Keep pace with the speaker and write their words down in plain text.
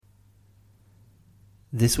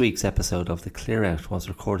This week's episode of The Clear Out was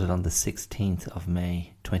recorded on the 16th of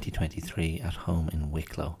May 2023 at home in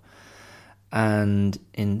Wicklow. And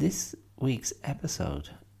in this week's episode,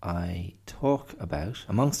 I talk about,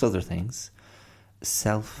 amongst other things,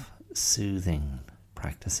 self-soothing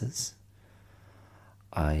practices.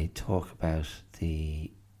 I talk about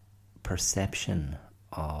the perception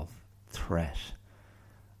of threat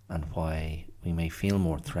and why we may feel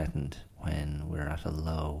more threatened when we're at a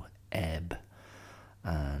low ebb.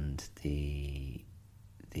 And the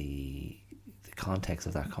context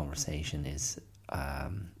of that conversation is a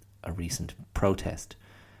recent protest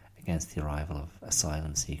against the arrival of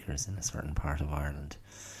asylum seekers in a certain part of Ireland.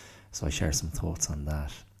 So I share some thoughts on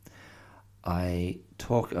that. I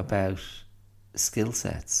talk about skill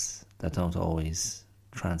sets that don't always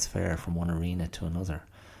transfer from one arena to another.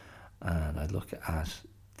 And I look at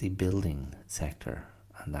the building sector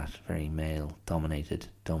and that very male-dominated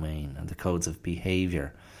domain and the codes of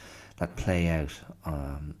behaviour that play out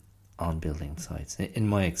on building sites, in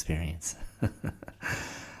my experience.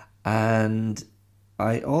 And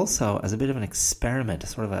I also, as a bit of an experiment,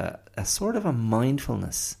 a sort of a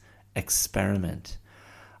mindfulness experiment,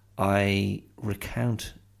 I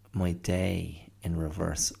recount my day in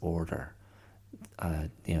reverse order.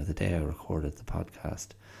 The day I recorded the podcast,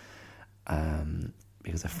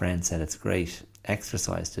 because a friend said it's a great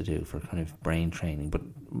exercise to do for kind of brain training, but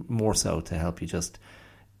more so to help you just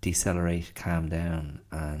decelerate, calm down,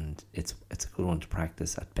 and it's a good one to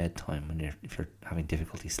practice at bedtime if you're having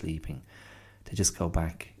difficulty sleeping, to just go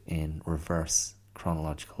back in reverse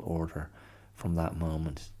chronological order from that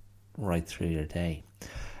moment right through your day.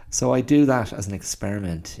 So I do that as an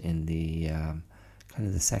experiment in the kind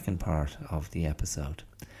of the second part of the episode,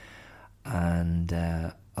 and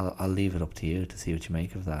I'll leave it up to you to see what you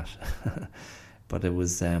make of that. But it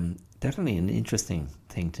was definitely an interesting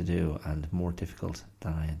thing to do and more difficult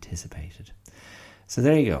than I anticipated. So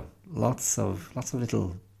there you go. Lots of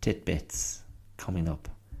little tidbits coming up.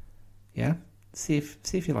 Yeah? See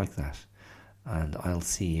if you like that. And I'll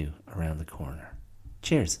see you around the corner.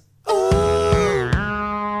 Cheers. Ooh,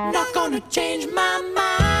 not gonna change my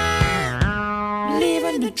mind.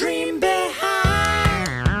 Leaving the dream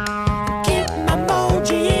behind. Keep my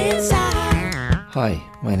moji inside. Hi,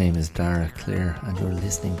 my name is Dara Clear and you're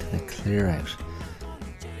listening to The Clear Out.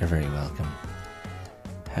 You're very welcome.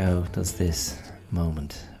 How does this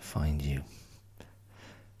moment find you?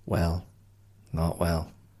 Well, not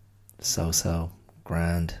well, so-so,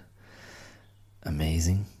 grand,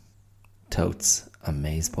 amazing, totes,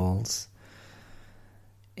 amazeballs,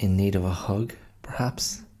 in need of a hug,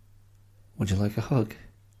 perhaps? Would you like a hug?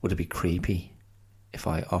 Would it be creepy if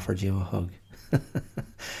I offered you a hug?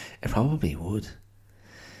 It probably would.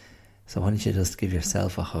 So why don't you just give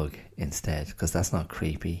yourself a hug instead, because that's not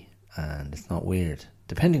creepy and it's not weird,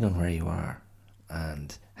 depending on where you are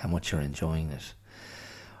and how much you're enjoying it,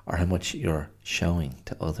 or how much you're showing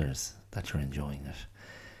to others that you're enjoying it.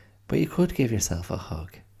 But you could give yourself a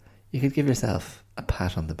hug. You could give yourself a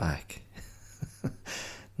pat on the back.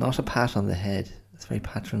 Not a pat on the head. It's very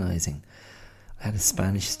patronising. I had a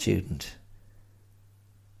Spanish student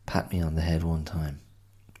pat me on the head one time.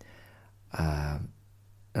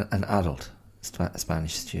 An adult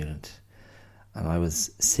Spanish student, and I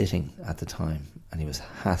was sitting at the time, and he was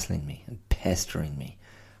hassling me and pestering me,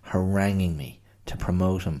 haranguing me to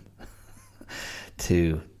promote him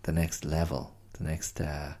to the next level, the next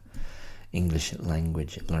English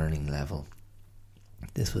language learning level.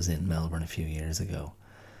 This was in Melbourne a few years ago,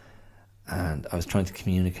 and I was trying to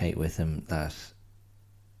communicate with him that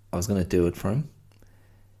I was going to do it for him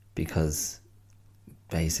because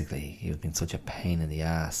basically he was being such a pain in the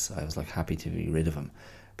ass. I was like happy to be rid of him,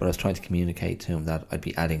 but I was trying to communicate to him that I'd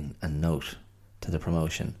be adding a note to the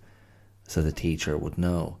promotion so the teacher would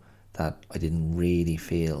know that I didn't really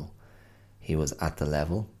feel he was at the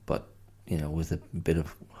level, but with a bit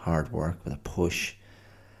of hard work, with a push.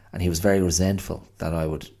 And he was very resentful that I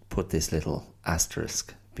would put this little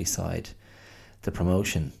asterisk beside the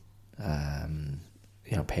promotion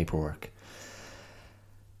paperwork.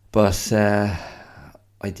 But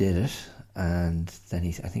I did it, and then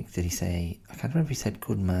I can't remember if he said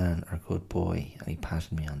good man or good boy, and he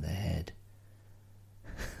patted me on the head.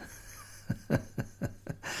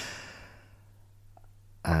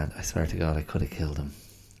 And I swear to God, I could have killed him.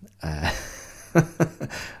 I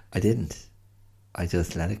didn't. I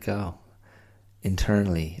just let it go.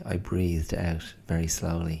 Internally, I breathed out very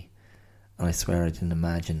slowly, and I swear I didn't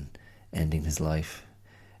imagine ending his life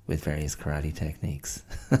with various karate techniques.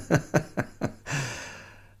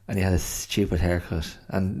 And he had a stupid haircut.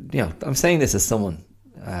 And, I'm saying this as someone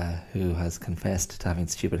who has confessed to having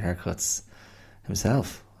stupid haircuts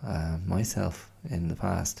himself, myself in the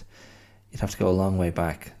past. You'd have to go a long way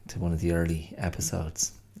back to one of the early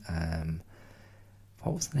episodes.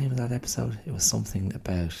 What was the name of that episode? It was something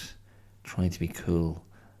about trying to be cool,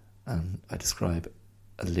 and I describe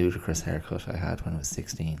a ludicrous haircut I had when I was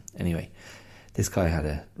 16. Anyway, this guy had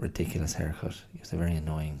a ridiculous haircut. He was a very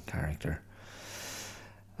annoying character.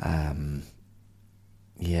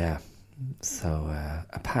 So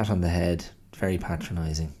a pat on the head, very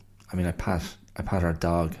patronising. I mean, I pat our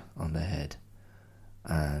dog on the head,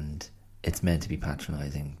 and it's meant to be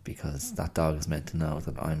patronising because that dog is meant to know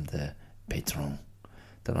that I'm the patron,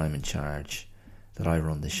 that I'm in charge, that I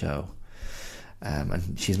run the show.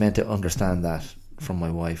 And she's meant to understand that from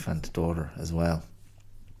my wife and daughter as well.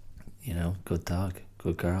 You know, good dog,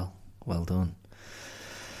 good girl, well done.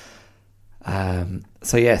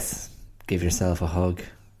 So yes, give yourself a hug.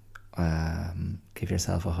 Give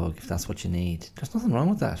yourself a hug if that's what you need. There's nothing wrong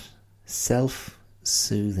with that.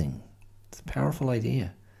 Self-soothing. It's a powerful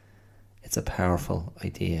idea. It's a powerful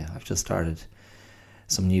idea. I've just started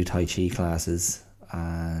some new Tai Chi classes,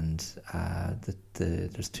 and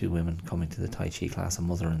there's two women coming to the Tai Chi class, a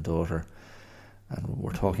mother and daughter, and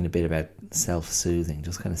we're talking a bit about self-soothing,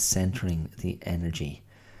 just kind of centering the energy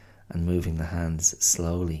and moving the hands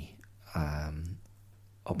slowly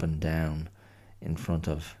up and down in front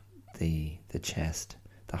of the chest,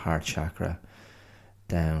 the heart chakra,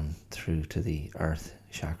 down through to the earth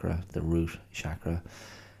chakra, the root chakra.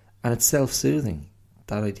 And it's self-soothing,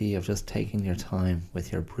 that idea of just taking your time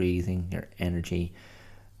with your breathing, your energy,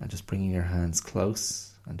 and just bringing your hands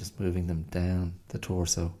close and just moving them down the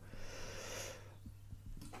torso.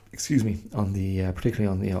 Excuse me, on the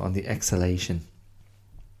particularly on the exhalation.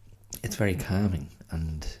 It's very calming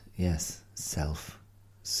and, yes,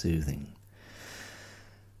 self-soothing.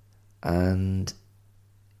 And,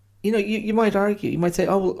 you know, you might argue, you might say,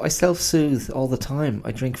 oh, well, I self-soothe all the time.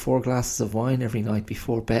 I drink 4 glasses of wine every night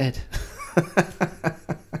before bed.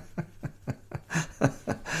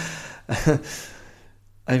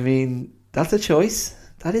 I mean, that's a choice.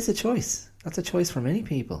 That is a choice. That's a choice for many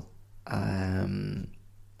people. I'd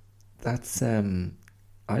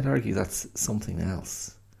argue that's something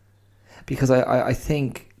else. Because I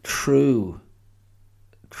think true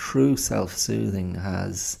self-soothing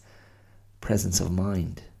has presence of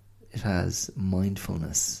mind. It has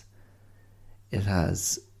mindfulness. It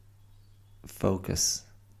has focus.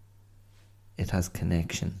 It has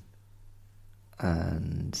connection.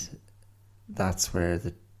 And that's where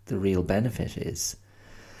the real benefit is.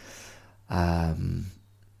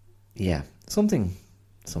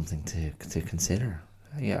 Something to consider.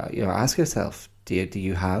 Yeah, you know, ask yourself, do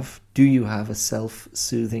you have a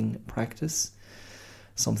self-soothing practice?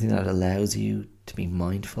 Something that allows you to be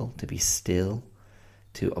mindful, to be still,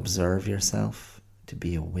 to observe yourself, to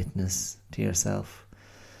be a witness to yourself.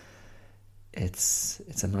 It's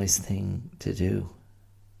a nice thing to do.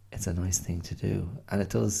 It's a nice thing to do, and it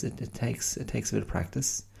takes a bit of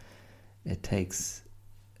practice. It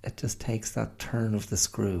just takes that turn of the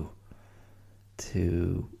screw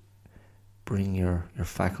to bring your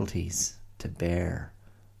faculties to bear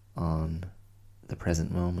on the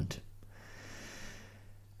present moment.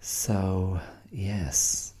 So,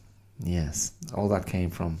 yes, all that came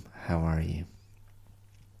from, how are you?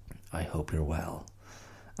 I hope you're well.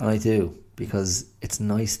 And I do, because it's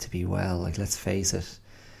nice to be well. Like, let's face it,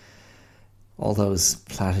 all those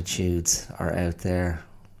platitudes are out there,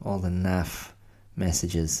 all the naff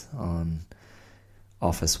messages on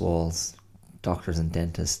office walls, doctors and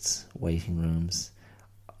dentists, waiting rooms.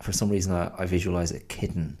 For some reason, I visualise a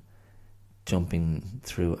kitten jumping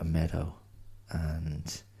through a meadow,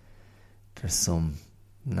 and there's some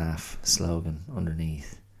naff slogan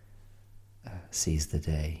underneath. Seize the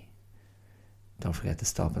day. Don't forget to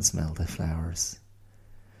stop and smell the flowers.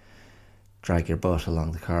 Drag your butt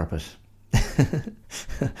along the carpet.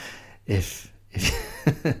 If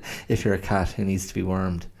you're a cat who needs to be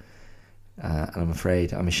wormed, and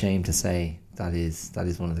I'm ashamed to say that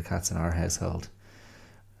is one of the cats in our household,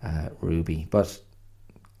 Ruby. But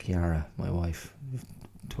Kiara, my wife,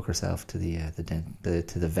 took herself to the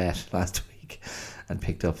vet last week and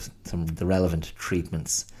picked up the relevant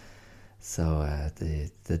treatments. So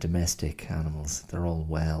the domestic animals, they're all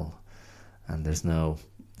well, and there's no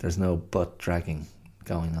butt dragging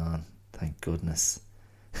going on. Thank goodness.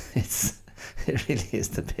 It really is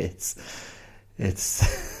the bits. It's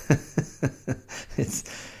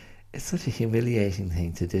such a humiliating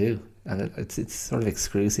thing to do, and it's sort of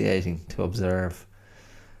excruciating to observe.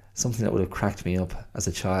 Something that would have cracked me up as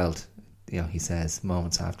a child, you know, he says,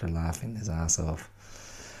 moments after laughing his ass off.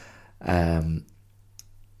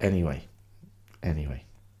 Anyway.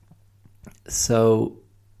 So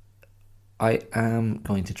I am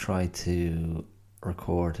going to try to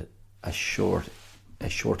record a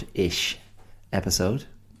short-ish episode,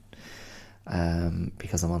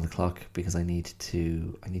 because I'm on the clock, because I need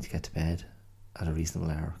to get to bed at a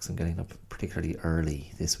reasonable hour, because I'm getting up particularly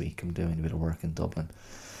early this week. I'm doing a bit of work in Dublin,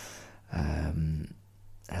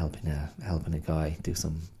 helping a guy do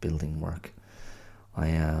some building work. I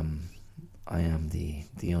am the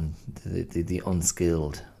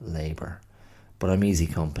unskilled labour, but I'm easy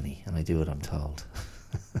company, and I do what I'm told.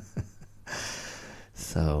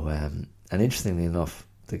 So, and interestingly enough,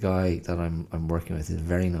 the guy that I'm working with is a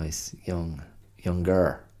very nice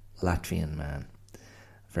younger Latvian man,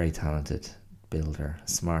 very talented builder,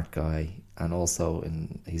 smart guy,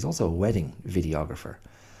 and he's also a wedding videographer,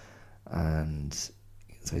 and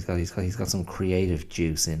so he's got some creative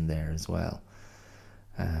juice in there as well.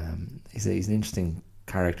 He's an interesting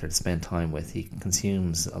character to spend time with. He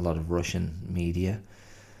consumes a lot of Russian media,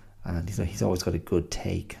 and he's always got a good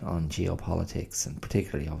take on geopolitics, and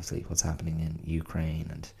particularly obviously what's happening in Ukraine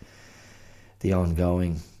and the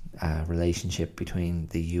ongoing relationship between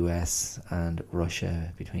the US and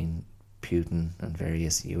Russia, between Putin and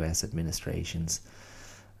various US administrations,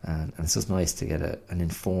 and it's just nice to get an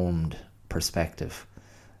informed perspective.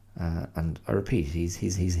 And I repeat, he's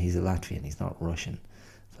a Latvian, he's not Russian,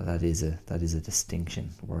 so that is a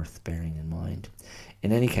distinction worth bearing in mind.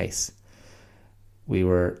 In any case, we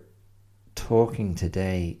were talking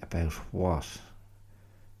today about what?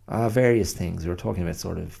 Various things. We were talking about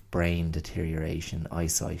sort of brain deterioration,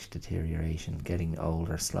 eyesight deterioration, getting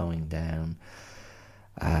older, slowing down,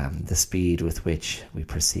 the speed with which we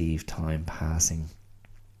perceive time passing,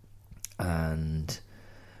 and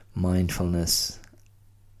mindfulness.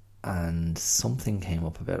 And something came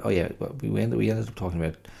up about, we ended up talking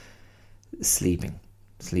about sleeping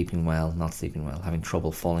well, not sleeping well, having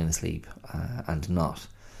trouble falling asleep, and not.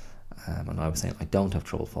 And I was saying I don't have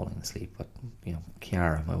trouble falling asleep, but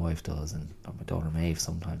Kiara, my wife, does, and my daughter Maeve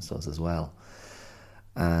sometimes does as well.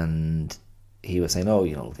 And he was saying,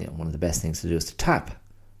 one of the best things to do is to tap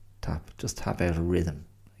out a rhythm,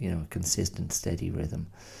 a consistent, steady rhythm.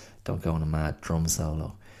 Don't go on a mad drum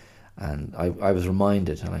solo. And I was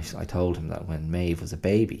reminded, and I told him that when Maeve was a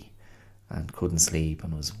baby and couldn't sleep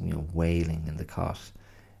and was wailing in the cot,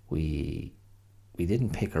 we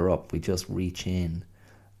didn't pick her up. We just reach in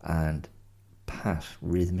and pat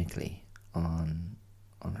rhythmically on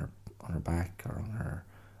her back or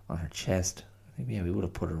on her chest. I think we would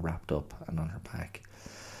have put her wrapped up and on her back.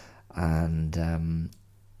 And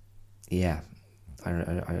I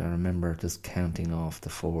remember just counting off the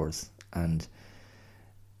fours, and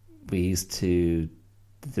we used to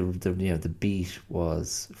the beat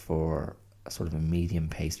was for a sort of a medium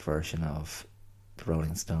paced version of the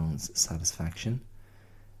Rolling Stones' Satisfaction,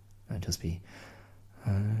 and just be,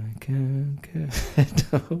 I can't get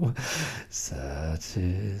no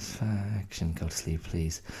satisfaction. Go to sleep,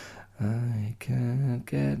 please. I can't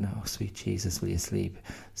get no, sweet Jesus, will you sleep?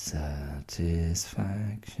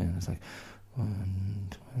 Satisfaction. It's like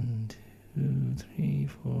 1, 2, 3,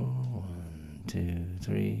 4. 1, 2,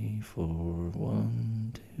 3, 4.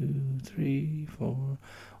 1, 2, 3, 4.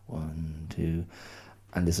 1, 2,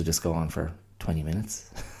 and this will just go on for 20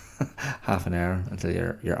 minutes. Half an hour, until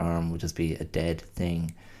your arm would just be a dead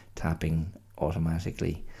thing, tapping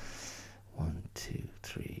automatically. 1, 2,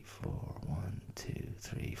 3, 4. 1, 2,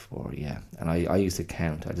 3, 4. Yeah, and I used to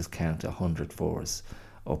count. I just count 100 fours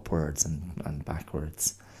upwards and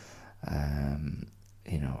backwards.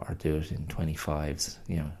 Or do it in 25s.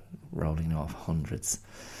 Rolling off hundreds.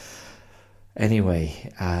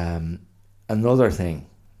 Anyway, another thing,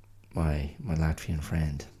 my Latvian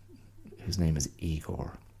friend, whose name is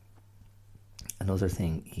Igor. Another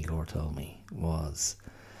thing Igor told me was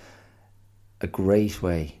a great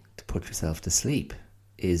way to put yourself to sleep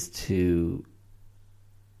is to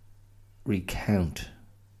recount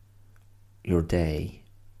your day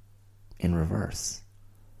in reverse.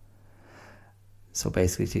 So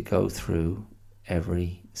basically to go through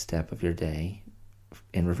every step of your day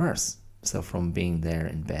in reverse. So from being there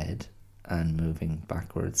in bed and moving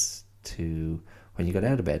backwards to when you got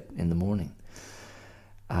out of bed in the morning.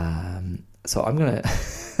 So I'm gonna.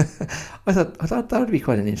 I thought that would be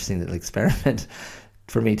quite an interesting little experiment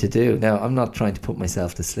for me to do. Now, I'm not trying to put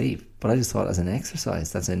myself to sleep, but I just thought as an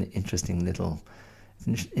exercise, that's an interesting little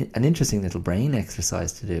brain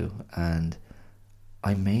exercise to do, and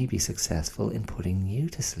I may be successful in putting you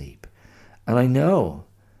to sleep. And I know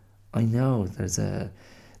there's the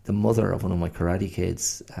mother of one of my karate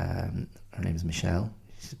kids. Her name is Michelle.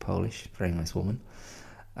 She's Polish, very nice woman,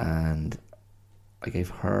 and I gave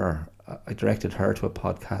her I directed her to a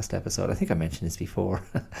podcast episode. I think I mentioned this before.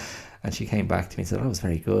 And she came back to me and said, "Oh, it was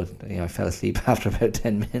very good. I fell asleep after about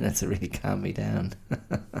 10 minutes. It really calmed me down." And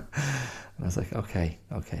I was like, okay,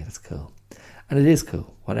 that's cool. And it is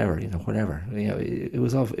cool, whatever. It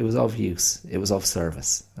was of use. It was of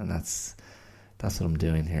service. And that's what I'm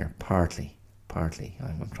doing here. Partly.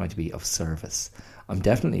 I'm trying to be of service. I'm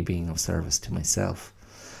definitely being of service to myself.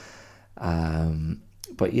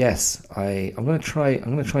 But yes, I'm going to try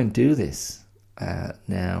and do this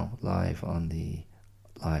now live on the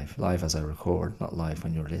live as I record, not live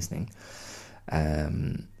when you're listening.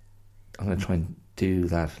 I'm going to try and do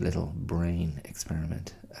that little brain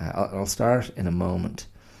experiment. I'll start in a moment.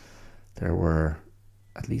 There were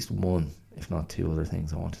at least one, if not two other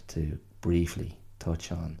things I wanted to briefly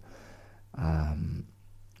touch on.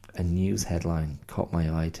 A news headline caught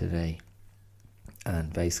my eye today,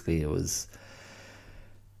 and basically it was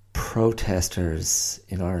protesters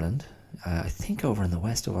in Ireland, I think over in the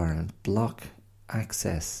west of Ireland, block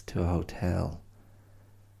access to a hotel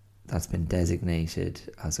that's been designated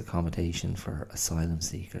as accommodation for asylum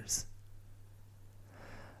seekers.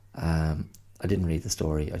 I didn't read the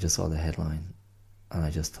story, I just saw the headline, and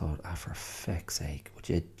I just thought, for feck's sake, would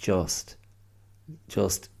you just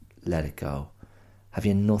let it go? Have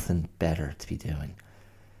you nothing better to be doing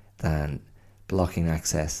than blocking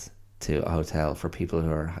access to a hotel for people who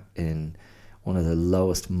are in one of the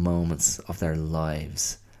lowest moments of their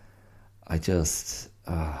lives? I'm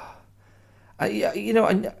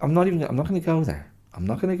not going to go there. I'm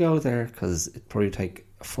not going to go there because it'd probably take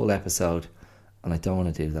a full episode, and I don't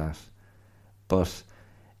want to do that. But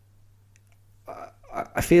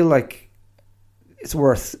I feel like it's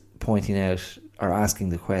worth pointing out or asking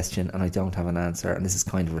the question, and I don't have an answer, and this is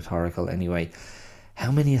kind of rhetorical anyway. How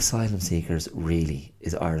many asylum seekers really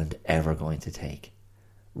is Ireland ever going to take?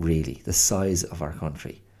 Really, the size of our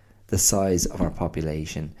country, the size of our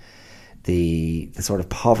population, the sort of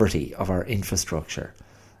poverty of our infrastructure,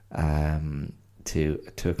 to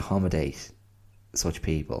accommodate such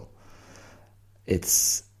people.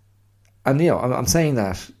 I'm saying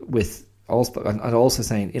that with also, and also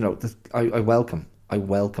saying, I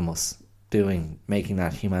welcome us making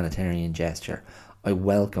that humanitarian gesture. I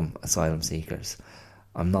welcome asylum seekers.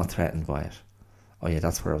 I'm not threatened by it. Oh yeah,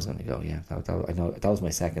 that's where I was going to go. Yeah, I know that was my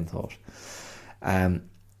second thought.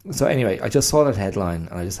 So anyway, I just saw that headline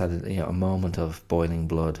and I just had a moment of boiling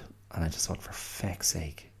blood, and I just thought, for feck's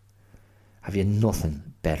sake, have you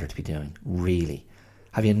nothing better to be doing? Really?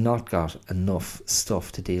 Have you not got enough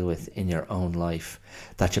stuff to deal with in your own life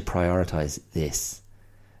that you prioritise this?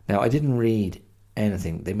 Now, I didn't read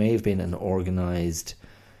anything. They may have been an organised,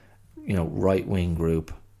 right-wing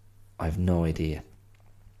group. I have no idea.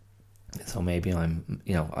 So maybe I'm,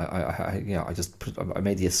 I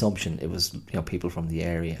made the assumption it was, people from the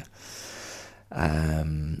area.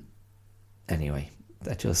 Anyway,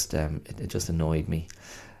 that just it just annoyed me,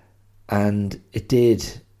 and it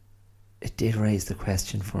did raise the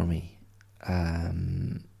question for me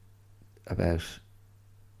about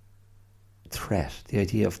threat, the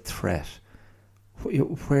idea of threat.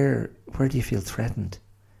 Where do you feel threatened?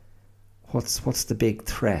 What's the big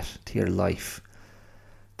threat to your life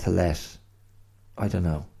to let, I don't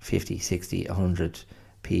know, 50, 60, 100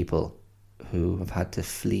 people who have had to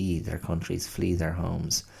flee their countries, flee their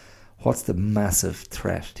homes? What's the massive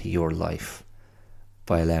threat to your life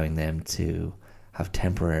by allowing them to have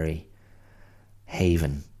temporary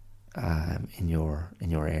haven in your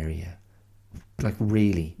area? Like,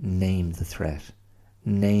 really, name the threat.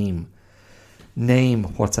 Name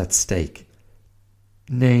what's at stake.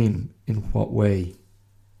 Name in what way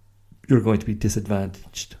you're going to be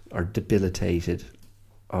disadvantaged or debilitated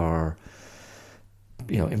or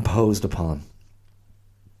imposed upon.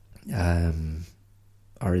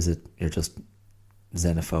 Or is it you're just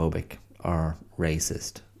xenophobic or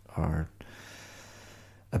racist or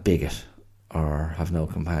a bigot or have no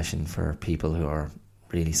compassion for people who are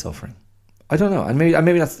really suffering? I don't know, and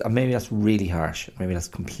maybe that's really harsh. Maybe that's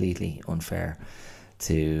completely unfair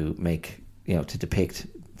to make, to depict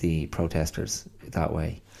the protesters that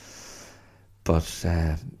way. But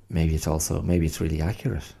maybe it's really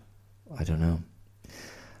accurate. I don't know.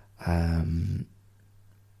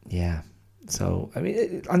 Yeah. So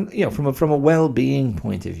from a well-being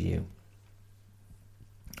point of view,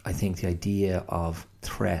 I think the idea of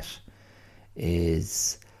threat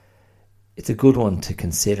it's a good one to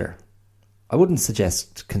consider. I wouldn't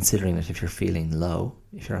suggest considering it if you're feeling low,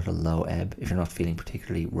 if you're at a low ebb, if you're not feeling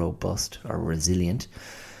particularly robust or resilient.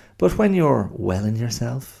 But when you're well in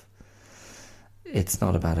yourself, it's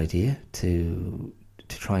not a bad idea to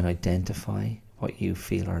try and identify what you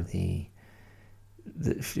feel are the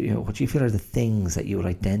what do you feel are the things that you would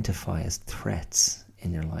identify as threats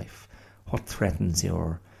in your life? What threatens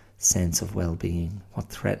your sense of well-being? What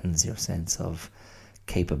threatens your sense of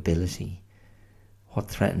capability? What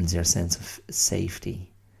threatens your sense of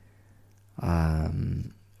safety?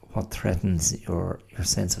 What threatens your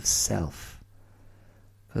sense of self?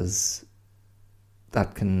 Because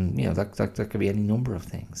that can, that could be any number of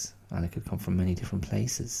things, and it could come from many different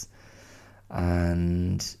places.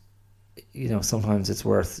 And sometimes it's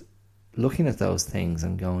worth looking at those things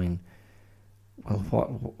and going,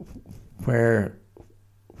 well, where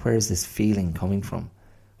is this feeling coming from?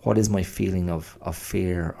 What is my feeling of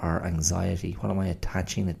fear or anxiety? What am I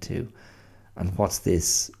attaching it to? And what's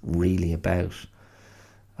this really about?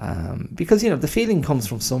 Because, the feeling comes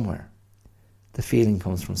from somewhere. The feeling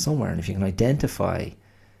comes from somewhere. And if you can identify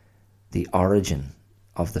the origin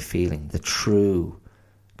of the feeling, the true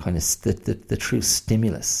kind of the true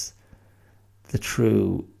stimulus, the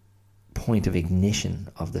true point of ignition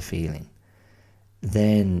of the feeling,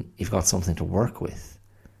 then you've got something to work with.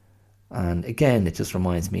 And again, it just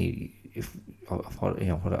reminds me of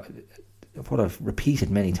what I've repeated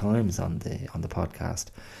many times on the podcast.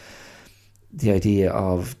 The idea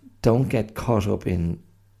of don't get caught up in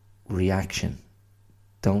reaction.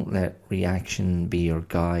 Don't let reaction be your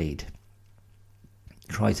guide.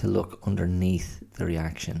 Try to look underneath the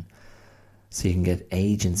reaction so you can get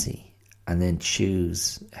agency and then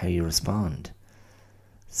choose how you respond.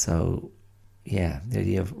 So, the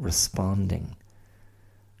idea of responding,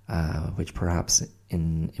 which perhaps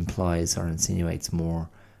implies or insinuates more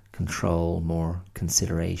control, more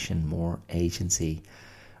consideration, more agency,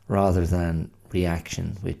 rather than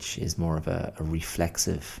reaction, which is more of a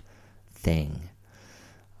reflexive thing.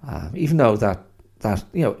 Even though that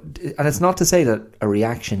and it's not to say that a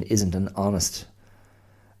reaction isn't an honest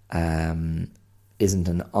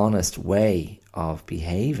way of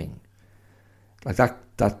behaving. Like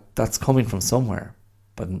that's coming from somewhere.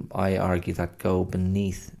 But I argue that go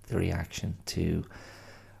beneath the reaction to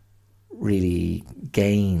really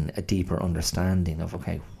gain a deeper understanding of,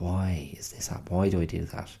 okay, why is this happening? Why do I do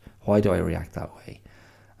that? Why do I react that way?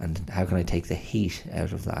 And how can I take the heat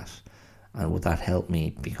out of that? And would that help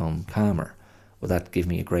me become calmer? Would that give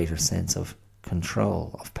me a greater sense of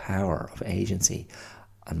control, of power, of agency?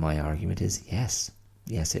 And my argument is yes.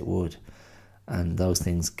 Yes, it would. And those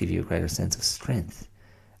things give you a greater sense of strength,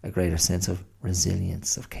 a greater sense of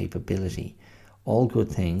resilience, of capability. All good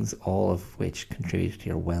things, all of which contribute to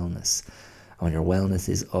your wellness. And when your wellness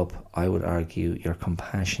is up, I would argue your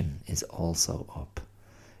compassion is also up.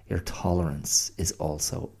 Your tolerance is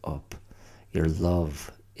also up. Your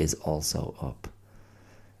love is also up.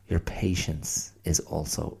 Your patience is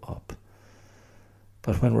also up.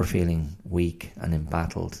 But when we're feeling weak and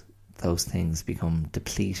embattled, those things become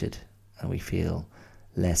depleted and we feel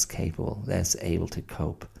less capable, less able to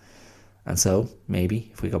cope. And so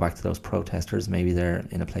maybe if we go back to those protesters, maybe they're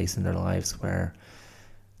in a place in their lives where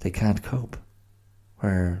they can't cope,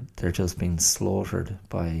 where they're just being slaughtered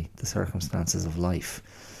by the circumstances of life.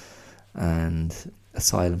 And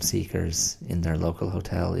asylum seekers in their local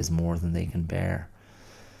hotel is more than they can bear.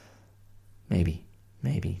 Maybe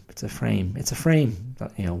it's a frame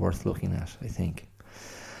that, worth looking at, I think.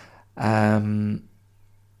 I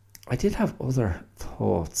did have other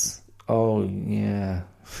thoughts. Oh yeah.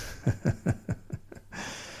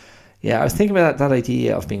 I was thinking about that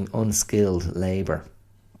idea of being unskilled labour.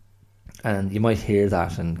 And you might hear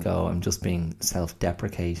that and go, I'm just being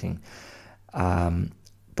self-deprecating.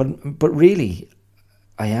 But really,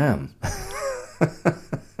 I am. I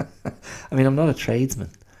mean, I'm not a tradesman.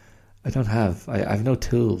 I have no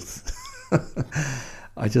tools.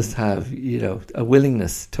 I just have, a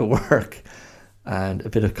willingness to work and a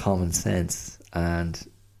bit of common sense. And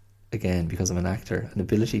again, because I'm an actor, an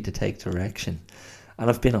ability to take direction. And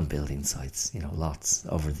I've been on building sites, lots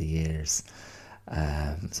over the years.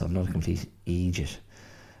 So I'm not a complete idiot.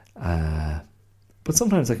 But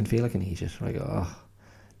sometimes I can feel like an idiot. Where I go,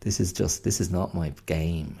 this is not my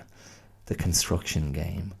game, the construction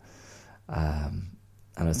game.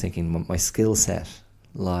 And I was thinking my skill set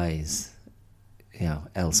lies,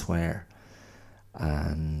 elsewhere.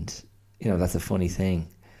 And, that's a funny thing.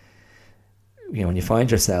 When you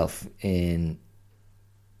find yourself in,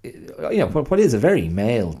 what is a very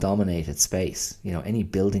male-dominated space, any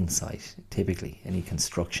building site, typically, any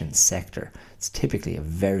construction sector, it's typically a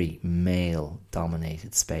very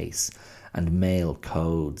male-dominated space, and male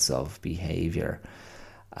codes of behaviour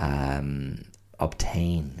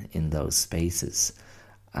obtain in those spaces.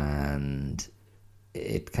 And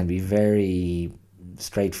it can be very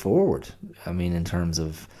straightforward. I mean, in terms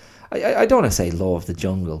of, I don't want to say law of the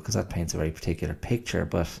jungle because that paints a very particular picture,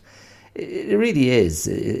 but it really is.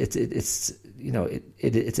 It's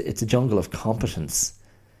a jungle of competence.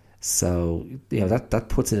 So that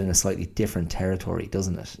puts it in a slightly different territory,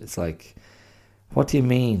 doesn't it? It's like, what do you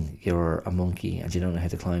mean you're a monkey and you don't know how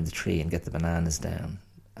to climb the tree and get the bananas down?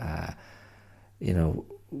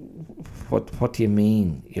 What do you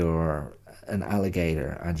mean you're an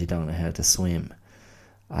alligator and you don't know how to swim?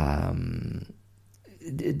 Do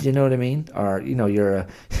you know what I mean? Or you're a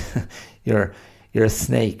you're a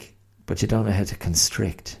snake, but you don't know how to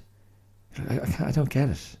constrict. I don't get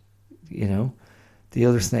it. The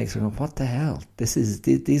other snakes are going, what the hell?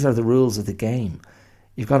 These are the rules of the game.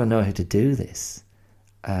 You've got to know how to do this.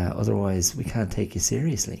 Otherwise, we can't take you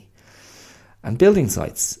seriously. And building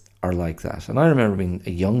sites are like that. And I remember being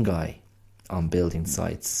a young guy on building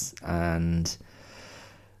sites, and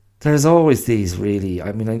there's always these really,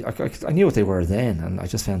 I knew what they were then, and I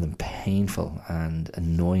just found them painful and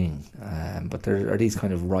annoying. But there are these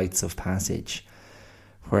kind of rites of passage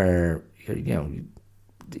where the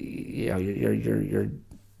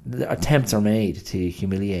attempts are made to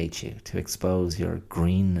humiliate you, to expose your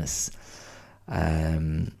greenness,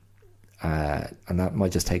 and that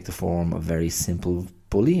might just take the form of very simple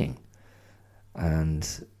bullying,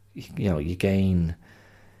 and you gain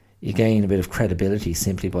a bit of credibility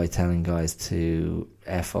simply by telling guys to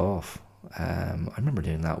F off. I remember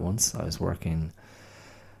doing that once. I was working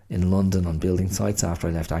in London on building sites after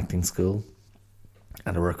I left acting school,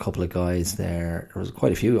 and there were a couple of guys there. There was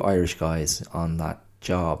quite a few Irish guys on that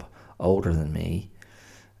job, older than me,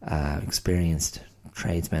 experienced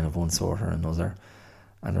tradesmen of one sort or another.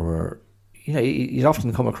 And there were, you'd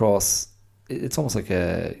often come across, it's almost like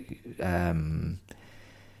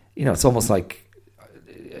it's almost like,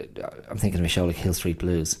 I'm thinking of a show like Hill Street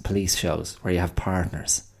Blues, police shows, where you have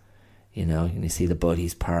partners, and you see the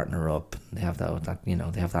buddies partner up. They have that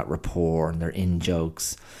they have that rapport, and they're in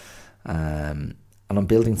jokes. And on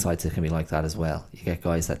building sites, it can be like that as well. You get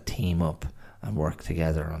guys that team up and work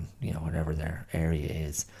together on, whatever their area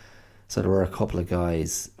is. So there were a couple of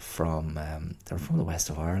guys from, they were from the west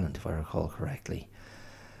of Ireland, if I recall correctly.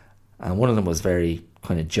 And one of them was very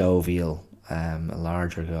kind of jovial, a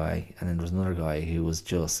larger guy. And then there was another guy who was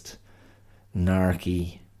just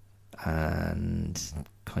narky and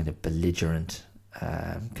kind of belligerent,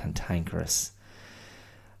 cantankerous,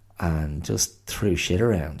 and just threw shit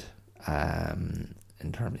around, in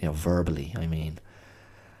terms, verbally, I mean.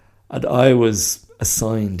 And I was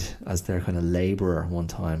assigned as their kind of labourer one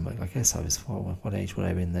time. I guess I was, what age would I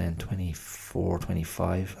have been then? 24,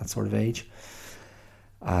 25, that sort of age.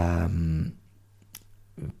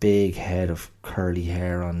 Big head of curly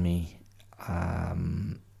hair on me.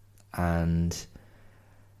 And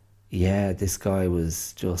yeah, this guy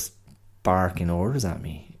was just barking orders at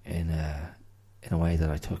me in a way that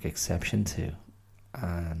I took exception to.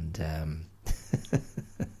 And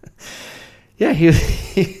yeah, he was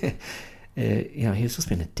just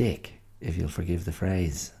being a dick, if you'll forgive the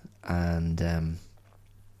phrase. And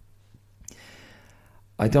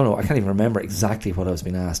I don't know, I can't even remember exactly what I was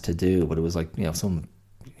being asked to do, but it was like,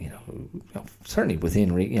 certainly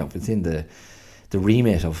within the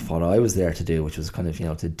remit of what I was there to do, which was kind of,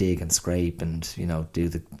 to dig and scrape and, do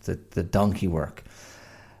the donkey work.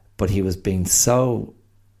 But he was being so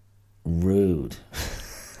rude.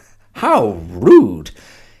 How rude!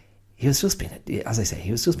 He was just being, as I say,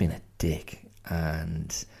 he was just being a dick,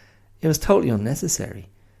 and it was totally unnecessary.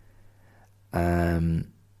 And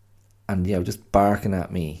just barking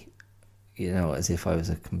at me, as if I was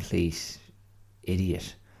a complete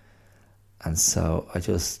idiot. And so I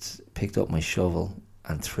just picked up my shovel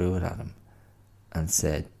and threw it at him and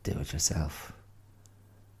said, "Do it yourself."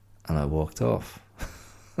 And I walked off.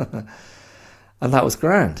 And that was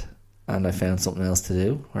grand. And I found something else to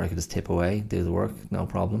do where I could just tip away, do the work, no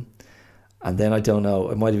problem. And then I don't know,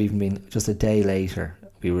 it might have even been just a day later,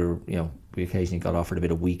 we occasionally got offered a bit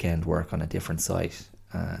of weekend work on a different site,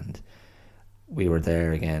 and we were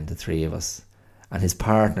there again, the three of us, and his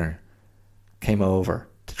partner came over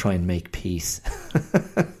to try and make peace. I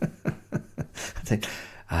think,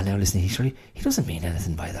 now listen, he doesn't mean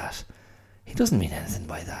anything by that. He doesn't mean anything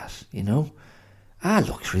by that,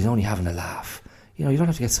 look, he's only having a laugh. You don't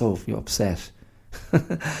have to get so upset.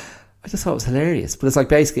 I just thought it was hilarious. But it's like,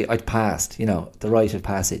 basically, I'd passed, the rite of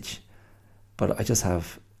passage. But I just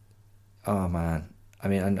have, oh man. I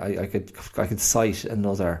mean, and I could cite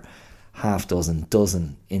another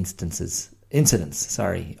dozen incidents,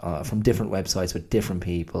 from different websites with different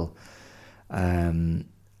people. And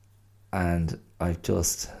I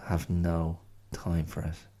just have no time for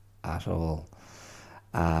it at all.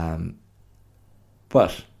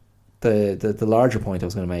 But the larger point I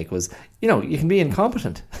was going to make was, you can be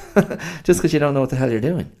incompetent just because you don't know what the hell you're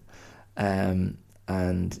doing. And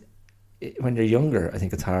when you're younger, I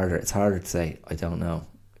think it's harder. It's harder to say, I don't know.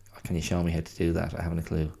 Can you show me how to do that? I haven't a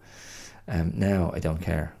clue. Now I don't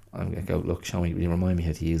care. I'm going to go, look, show me, remind me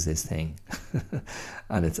how to use this thing.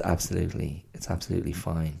 And it's absolutely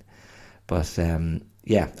fine. But I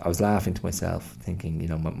was laughing to myself, thinking,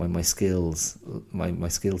 my skills, my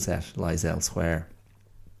skill set lies elsewhere.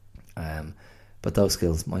 But those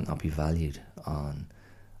skills might not be valued on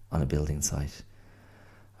a building site.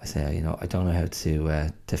 I say, I don't know how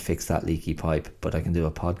to fix that leaky pipe, but I can do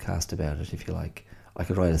a podcast about it if you like. I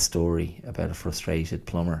could write a story about a frustrated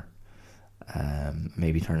plumber,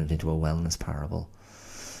 maybe turn it into a wellness parable.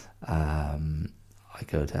 I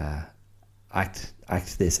could act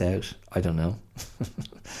this out. I don't know.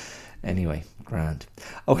 Anyway, grand.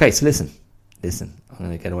 Okay, so listen. I'm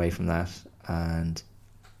going to get away from that, and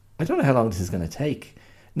I don't know how long this is going to take.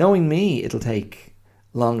 Knowing me, it'll take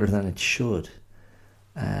longer than it should.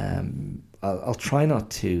 I'll try not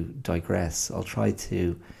to digress. I'll try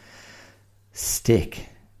to stick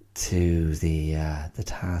to the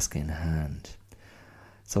task in hand.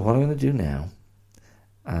 So what I'm going to do now,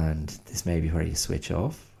 and this may be where you switch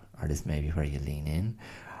off, or this may be where you lean in,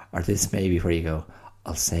 or this may be where you go,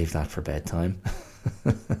 I'll save that for bedtime.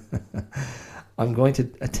 I'm going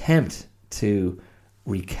to attempt to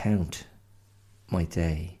recount my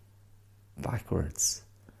day backwards.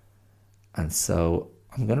 And so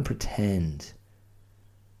I'm going to pretend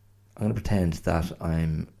that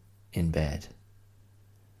I'm in bed.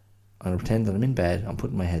 I'm going to pretend that I'm in bed. I'm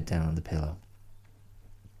putting my head down on the pillow.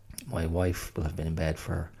 My wife will have been in bed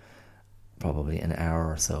for probably an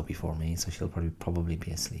hour or so before me, so she'll probably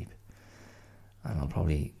be asleep. And I'll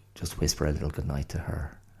probably just whisper a little goodnight to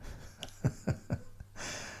her.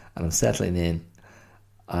 And I'm settling in.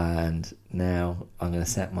 And now I'm going to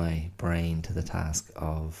set my brain to the task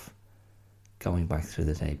of going back through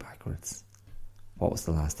the day backwards. What was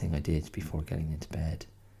the last thing I did before getting into bed?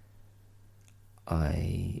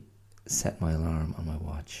 I set my alarm on my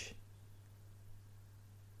watch.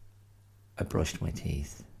 I brushed my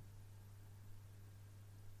teeth.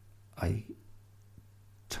 I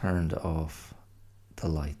turned off the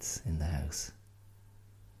lights in the house.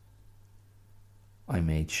 I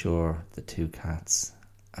made sure the 2 cats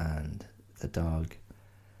and the dog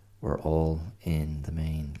were all in the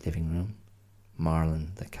main living room.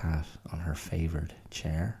 Marlon, the cat, on her favoured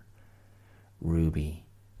chair. Ruby,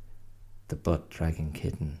 the butt-dragging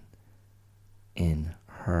kitten, in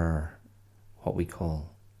her, what we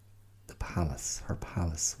call the palace, her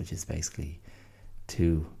palace, which is basically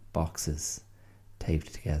 2 boxes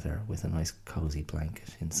taped together with a nice cosy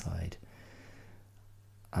blanket inside.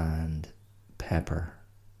 And Pepper,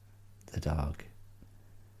 the dog,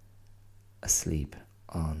 asleep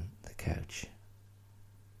on the couch.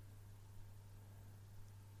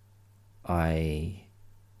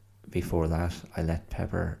 Before that, I let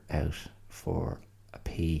Pepper out for a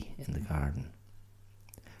pee in the garden.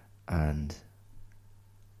 And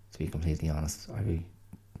to be completely honest, I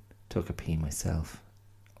took a pee myself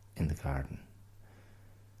in the garden.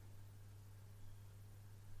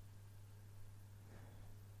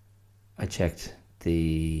 I checked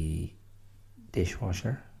the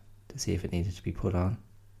dishwasher to see if it needed to be put on.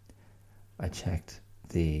 I checked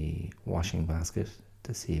the washing basket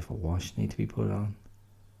to see if a wash needed to be put on.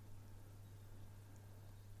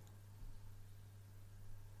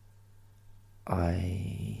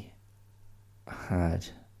 I had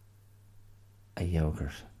a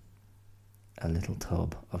yogurt, a little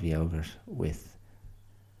tub of yogurt with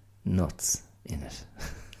nuts in it.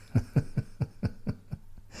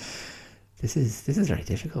 This is very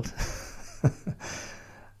difficult.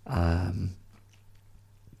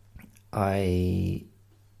 I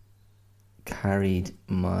carried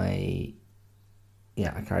my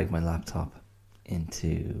laptop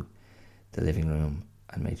into the living room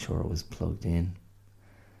and made sure it was plugged in.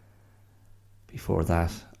 Before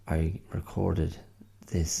that, I recorded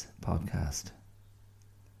this podcast.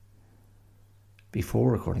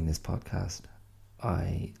 Before recording this podcast,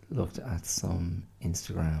 I looked at some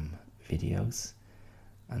Instagram videos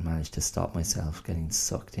and managed to stop myself getting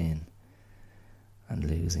sucked in and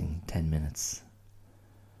losing 10 minutes.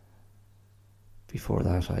 Before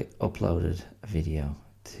that, I uploaded a video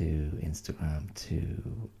to Instagram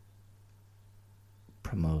to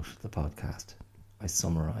promote the podcast. I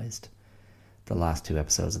summarised the last 2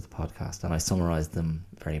 episodes of the podcast, and I summarised them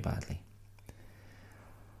very badly.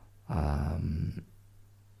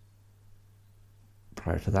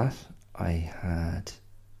 Prior to that, I had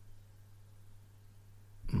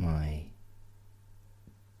my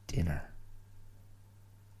dinner.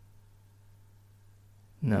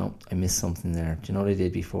 No, I missed something there. Do you know what I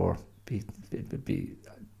did before?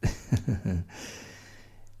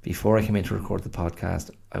 Before I came in to record the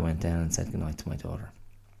podcast, I went down and said goodnight to my daughter.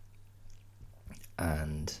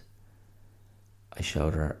 And I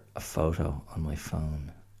showed her a photo on my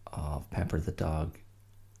phone of Pepper the dog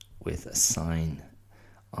with a sign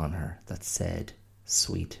on her that said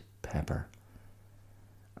Sweet Pepper.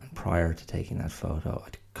 And prior to taking that photo,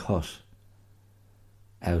 I'd cut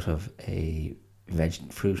out of a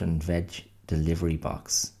fruit and veg delivery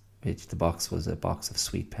box, which the box was a box of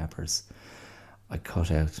sweet peppers. I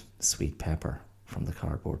cut out Sweet Pepper from the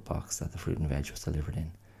cardboard box that the fruit and veg was delivered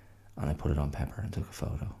in, and I put it on Pepper and took a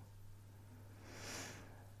photo.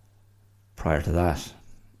 Prior to that,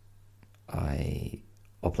 I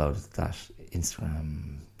uploaded that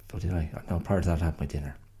Instagram. What did I? No, prior to that, I had my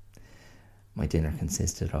dinner. My dinner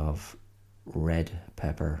consisted of red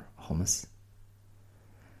pepper hummus,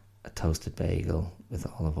 a toasted bagel with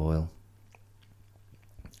olive oil,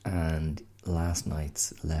 and last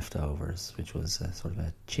night's leftovers, which was a sort of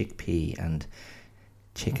a chickpea and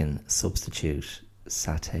chicken substitute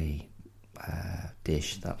satay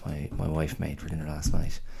dish that my wife made for dinner last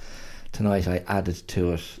night. Tonight I added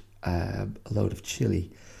to it a load of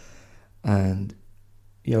chilli and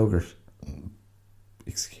yogurt,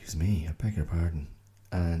 excuse me, I beg your pardon,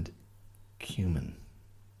 and cumin,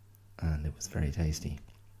 and it was very tasty.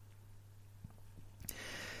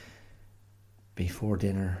 Before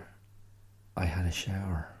dinner, I had a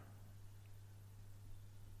shower.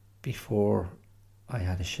 Before I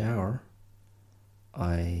had a shower,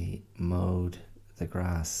 I mowed the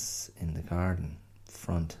grass in the garden,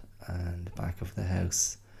 front and back of the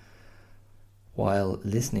house, while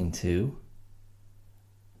listening to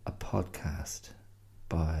a podcast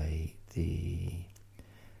by the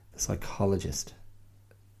psychologist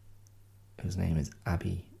whose name is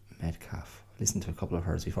Abby Medcalf. I've listened to a couple of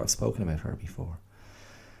hers before. I've spoken about her before.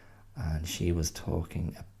 And she was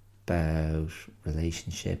talking about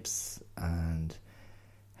relationships and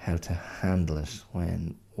how to handle it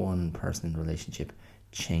when one person in the relationship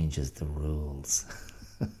changes the rules.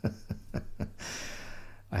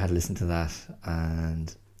 I had listened to that,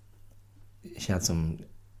 and she had some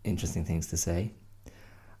interesting things to say.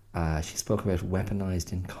 She spoke about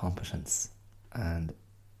weaponized incompetence, and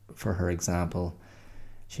for her example,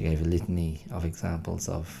 she gave a litany of examples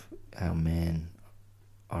of how men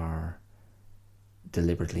are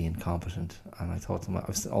deliberately incompetent. And I thought to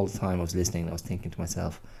myself, all the time I was listening, I was thinking to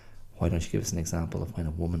myself, why don't you give us an example of when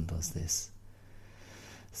a woman does this?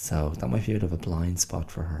 So that might be a bit of a blind spot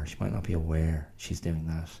for her. She might not be aware she's doing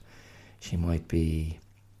that. She might be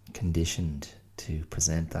conditioned to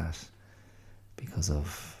present that because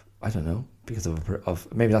of, I don't know, because of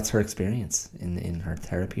maybe that's her experience in her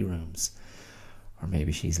therapy rooms, or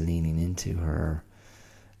maybe she's leaning into her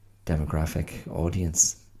demographic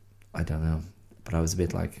audience. I don't know, but I was a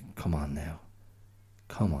bit like, come on now,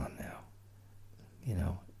 you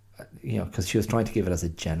know, because she was trying to give it as a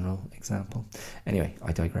general example. Anyway,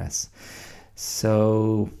 I digress.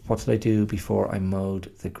 So what did I do before I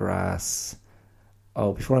mowed the grass?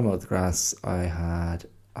 Oh, before I mowed the grass, I had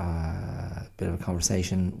a bit of a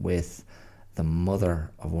conversation with the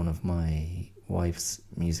mother of one of my wife's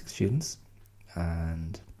music students,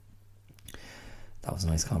 and that was a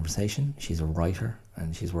nice conversation. She's a writer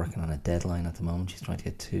and she's working on a deadline at the moment. She's trying to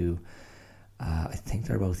get two, I think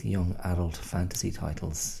they're both young adult fantasy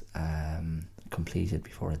titles completed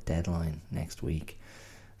before a deadline next week.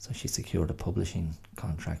 So she secured a publishing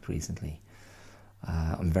contract recently.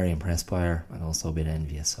 I'm very impressed by her, and also a bit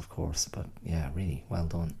envious, of course, but yeah, really well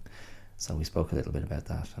done. So we spoke a little bit about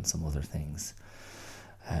that and some other things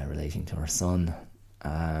relating to her son.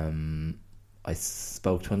 I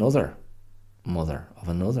spoke to another mother of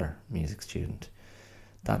another music student.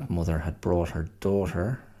 That mother had brought her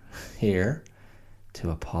daughter here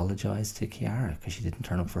to apologise to Chiara because she didn't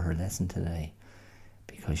turn up for her lesson today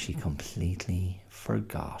because she completely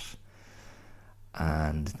forgot.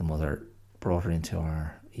 And the mother brought her into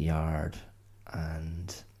our yard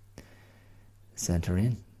and sent her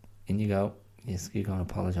in. In you go. Yes, you go and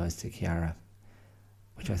apologise to Chiara,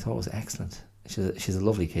 which I thought was excellent. She's a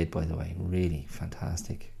lovely kid, by the way, really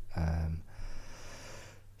fantastic.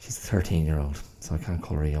 She's a 13-year-old, so I can't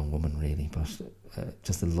call her a young woman really, but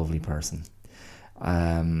just a lovely person.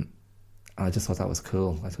 And I just thought that was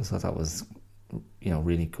cool. I just thought that was,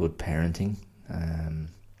 really good parenting. And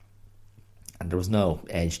there was no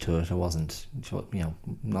edge to it. It wasn't, she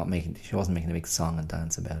wasn't making a big song and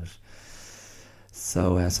dance about it.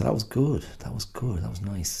 So that was good. That was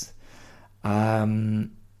nice.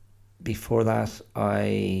 Before that,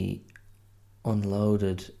 I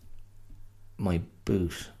unloaded my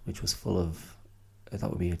boot, which was full of, that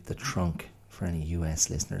would be the trunk for any US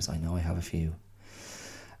listeners. I know I have a few.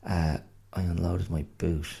 I unloaded my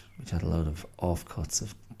boot, which had a load of offcuts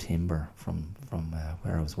of timber from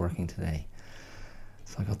where I was working today.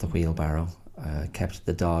 So I got the wheelbarrow, kept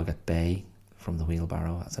the dog at bay from the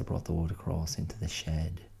wheelbarrow as I brought the wood across into the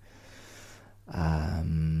shed.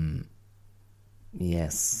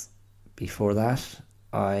 Yes. Before that,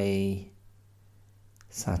 I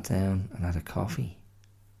sat down and had a coffee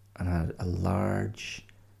and had a large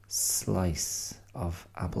slice of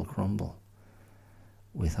apple crumble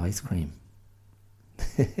with ice cream.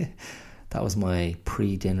 That was my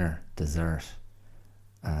pre-dinner dessert,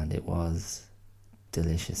 and it was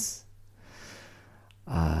delicious.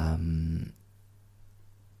 And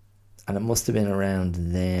it must have been around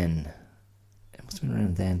then. It must have been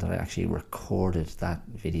around then that I actually recorded that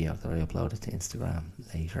video that I uploaded to Instagram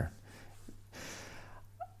later.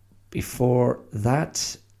 Before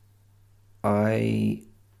that, I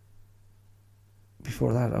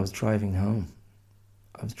was driving home.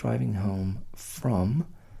 I was driving home from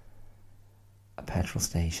a petrol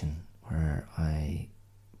station where I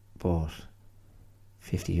bought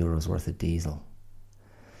 €50 worth of diesel.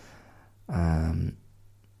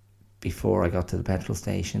 Before I got to the petrol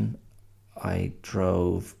station, I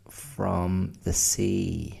drove from the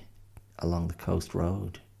sea along the coast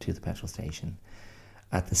road to the petrol station.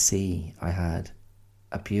 At the sea, I had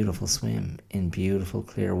a beautiful swim in beautiful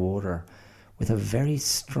clear water with a very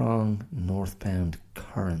strong northbound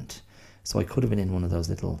current. So I could have been in one of those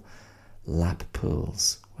little lap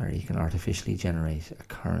pools where you can artificially generate a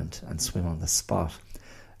current and swim on the spot.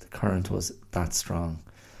 The current was that strong,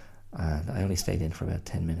 and I only stayed in for about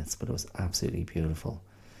 10 minutes, but it was absolutely beautiful.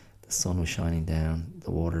 The sun was shining down.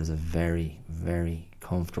 The water is a very, very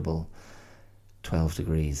comfortable 12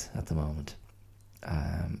 degrees at the moment.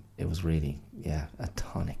 It was really, a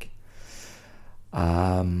tonic.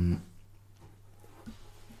 When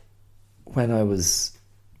I was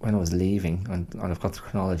leaving, and I've got the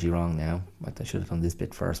chronology wrong now, I should have done this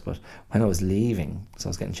bit first, but when I was leaving, so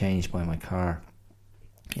I was getting changed by my car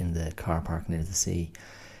in the car park near the sea,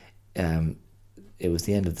 it was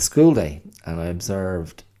the end of the school day, and I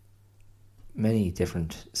observed many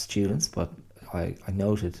different students, but I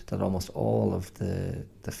noted that almost all of the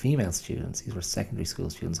female students, these were secondary school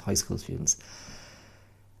students, high school students,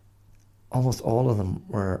 almost all of them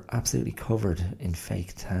were absolutely covered in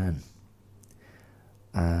fake tan.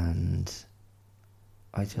 And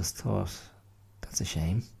I just thought, that's a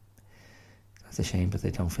shame. That's a shame that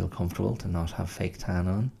they don't feel comfortable to not have fake tan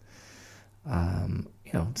on.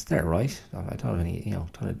 It's their right. I don't have any,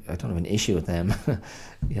 I don't have an issue with them.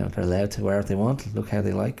 They're allowed to wear what they want, look how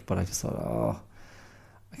they like. But I just thought,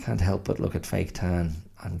 I can't help but look at fake tan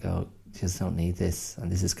and go, just don't need this.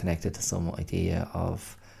 And this is connected to some idea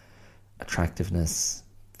of attractiveness,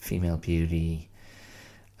 female beauty,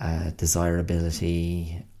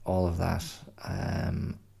 desirability, all of that.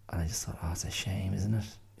 And I just thought, it's a shame, isn't it?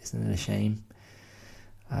 Isn't it a shame?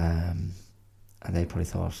 And they probably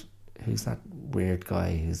thought, who's that weird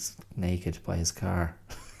guy who's naked by his car?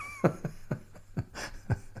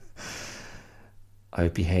 I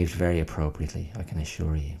behaved very appropriately, I can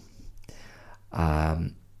assure you.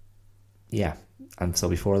 And so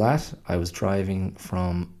before that, I was driving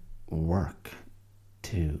from work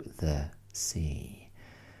to the sea,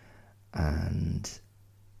 and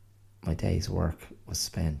my day's work was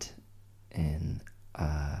spent in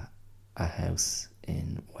a house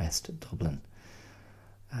in West Dublin.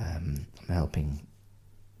 I'm helping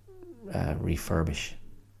refurbish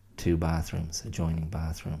 2 bathrooms, adjoining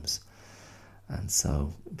bathrooms, and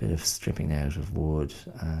so a bit of stripping out of wood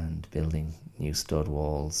and building new stud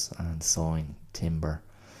walls and sawing timber,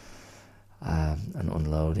 and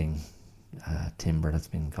unloading timber that's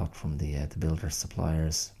been got from the builder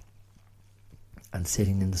suppliers, and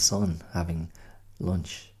sitting in the sun having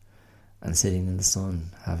lunch, and sitting in the sun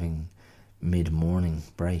having mid-morning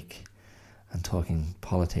break, and talking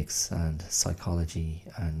politics and psychology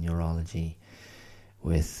and neurology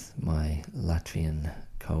with my Latvian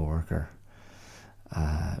co-worker,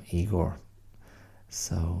 Igor.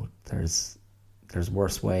 So there's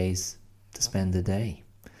worse ways to spend the day.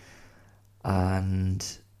 And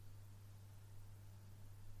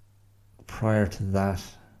prior to that,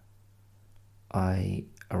 I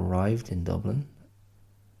arrived in Dublin,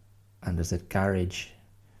 and there's a garage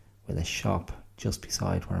with a shop just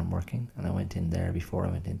beside where I'm working, and I went in there before I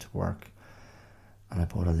went into work, and I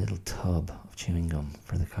bought a little tub of chewing gum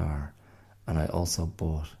for the car, and I also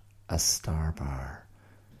bought a Star bar.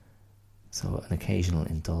 So an occasional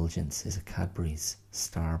indulgence is a Cadbury's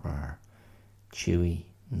Star Bar. Chewy,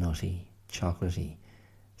 nutty, chocolatey,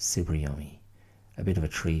 super yummy. A bit of a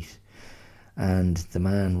treat. And the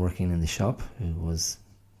man working in the shop, who was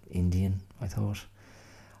Indian, I thought,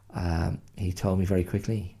 he told me very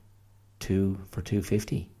quickly, 2 for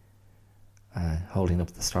 $2.50, holding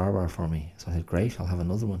up the Star Bar for me. So I said, great, I'll have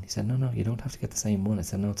another one. He said, no, you don't have to get the same one. I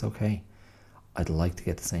said, no, it's okay. I'd like to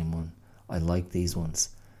get the same one. I like these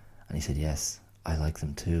ones. And he said, yes, I like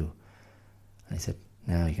them too. And he said,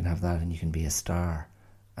 now you can have that and you can be a star.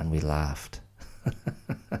 And we laughed.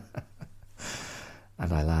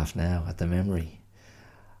 And I laugh now at the memory.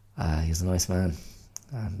 He was a nice man.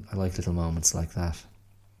 And I like little moments like that.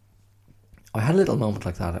 I had a little moment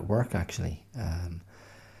like that at work, actually.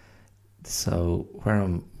 So where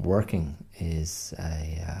I'm working is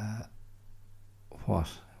a how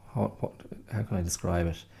can I describe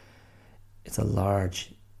it? It's a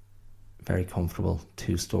large, very comfortable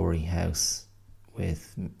 2-story house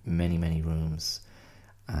with many rooms,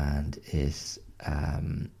 and it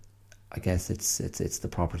I guess it's the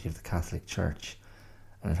property of the Catholic Church,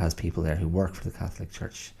 and it has people there who work for the Catholic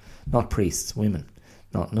Church, not priests, women,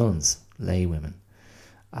 not nuns, lay women,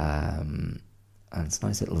 and it's a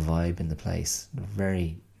nice little vibe in the place.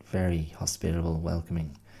 Very, very hospitable,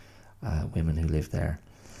 welcoming women who live there.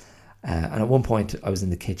 And at one point I was in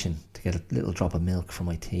the kitchen to get a little drop of milk for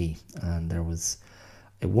my tea, and there was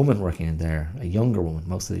a woman working in there, a younger woman.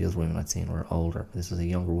 Most of the other women I'd seen were older, but this was a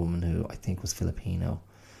younger woman who I think was Filipino.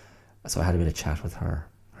 So I had a bit of chat with her.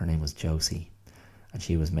 Her name was Josie, and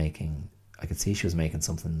I could see she was making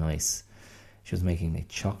something nice. She was making a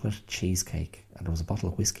chocolate cheesecake, and there was a bottle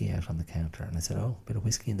of whiskey out on the counter, and I said, oh, a bit of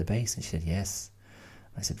whiskey in the base? And she said, yes.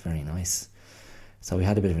 I said, very nice. So we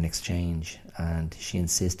had a bit of an exchange, and she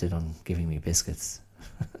insisted on giving me biscuits.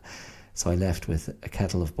 So I left with a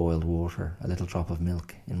kettle of boiled water, a little drop of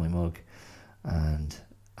milk in my mug, and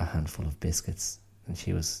a handful of biscuits. And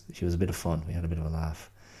she was a bit of fun. We had a bit of a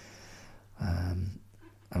laugh. And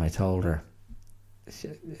I told her,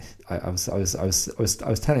 I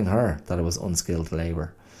was telling her that I was unskilled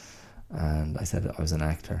labour, and I said I was an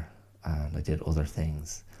actor and I did other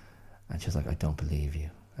things, and she was like, I don't believe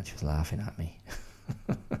you, and she was laughing at me.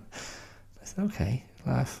 I said, okay,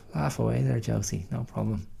 laugh away there, Josie, no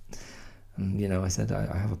problem. And I said,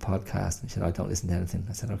 I have a podcast, and she said, I don't listen to anything.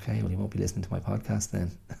 I said, okay, well, you won't be listening to my podcast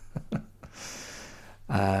then.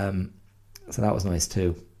 So that was nice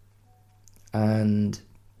too. And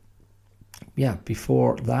yeah,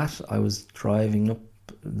 before that I was driving up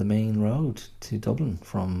the main road to Dublin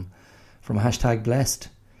from #blessed,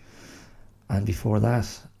 and before that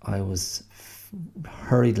I was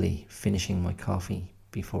hurriedly finishing my coffee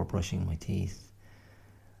before brushing my teeth,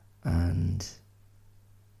 and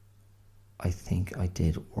I think I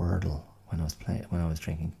did Wordle when I was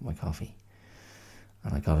drinking my coffee,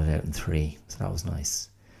 and I got it out in 3, so that was nice.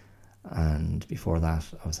 And before that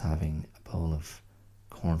I was having a bowl of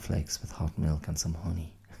cornflakes with hot milk and some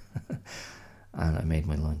honey. And I made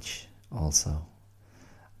my lunch also.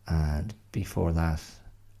 And before that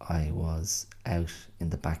I was out in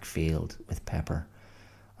the back field with Pepper,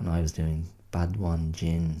 and I was doing Badwan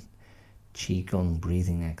Jin, Qigong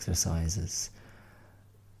breathing exercises,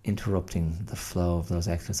 interrupting the flow of those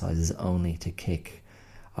exercises only to kick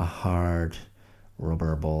a hard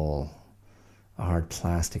rubber ball, a hard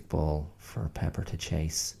plastic ball for Pepper to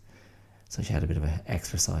chase. So she had a bit of an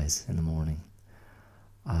exercise in the morning.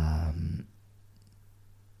 And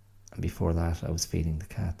before that I was feeding the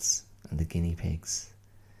cats and the guinea pigs.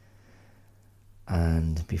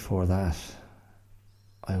 And before that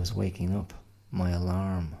I was waking up. My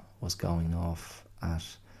alarm was going off at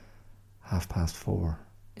 4:30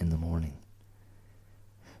 in the morning.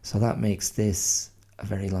 So that makes this a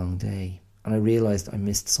very long day. And I realised I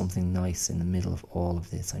missed something nice in the middle of all of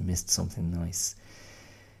this. I missed something nice.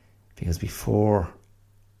 Because before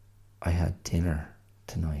I had dinner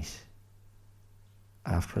tonight,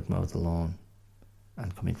 after I'd mowed the lawn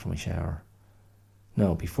and come in from my shower.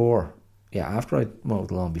 After I'd mowed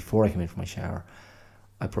the lawn, before I came in from my shower,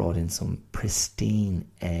 I brought in some pristine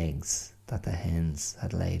eggs that the hens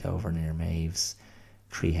had laid over near Maeve's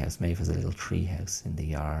treehouse. Maeve has a little treehouse in the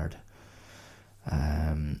yard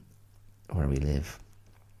where we live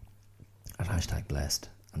at #blessed,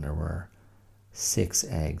 and there were 6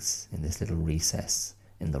 eggs in this little recess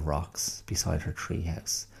in the rocks beside her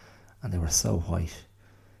treehouse, and they were so white.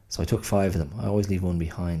 So I took 5 of them. I always leave one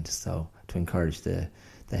behind, so to encourage the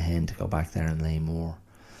hen to go back there and lay more.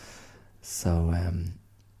 So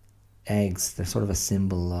eggs, they're sort of a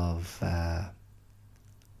symbol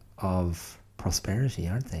of prosperity,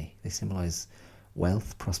 aren't they? They symbolise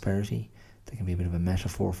wealth, prosperity. They can be a bit of a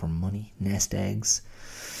metaphor for money, nest eggs.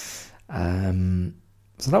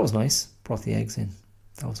 So that was nice. Brought the eggs in.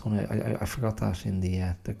 That was one. I forgot that in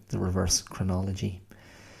the reverse chronology.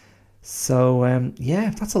 So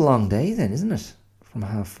that's a long day then, isn't it? From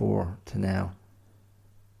 4:30 to now.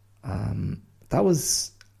 That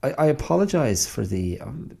was. I apologise for the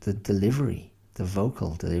delivery, the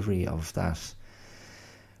vocal delivery of that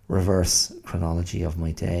reverse chronology of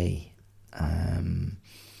my day.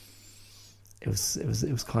 It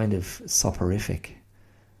was kind of soporific,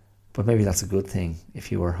 but maybe that's a good thing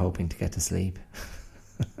if you were hoping to get to sleep.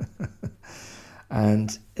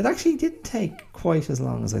 And it actually didn't take quite as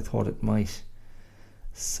long as I thought it might.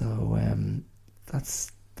 So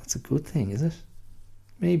that's a good thing, is it?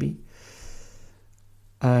 Maybe.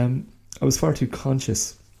 I was far too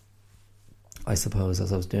conscious, I suppose,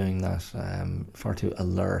 as I was doing that, far too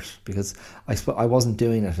alert, because I wasn't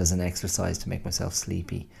doing it as an exercise to make myself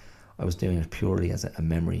sleepy. I was doing it purely as a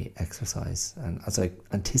memory exercise, and as I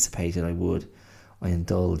anticipated I would, I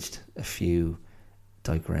indulged a few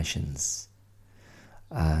digressions.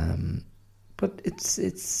 But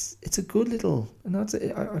it's a good little,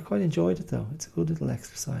 I quite enjoyed it though. It's a good little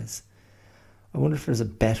exercise. I wonder if there's a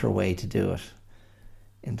better way to do it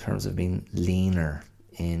in terms of being leaner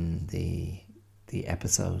in the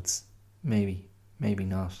episodes. Maybe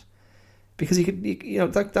not, because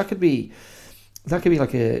that could be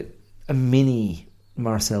like a mini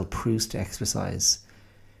Marcel Proust exercise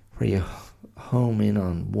where you home in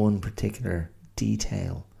on one particular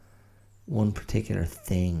detail, one particular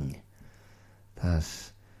thing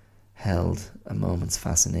that held a moment's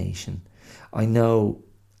fascination. I know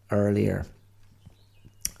earlier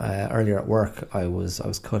at work I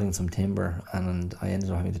was cutting some timber, and I ended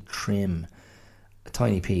up having to trim a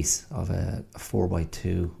tiny piece of a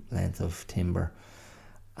 4x2 length of timber,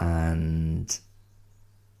 and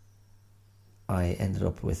I ended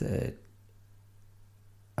up with a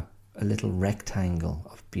little rectangle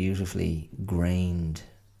of beautifully grained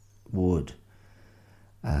wood.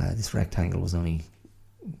 This rectangle was only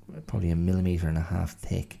probably 1.5 millimeters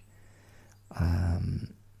thick,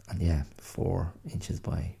 and 4 inches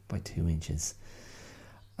by 2 inches.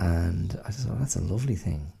 And I just thought, that's a lovely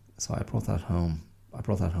thing. So I brought that home. I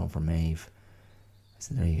brought that home for Maeve. I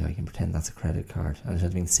said, there you go, you can pretend that's a credit card. And it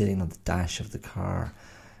had been sitting on the dash of the car,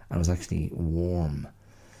 and it was actually warm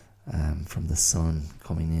from the sun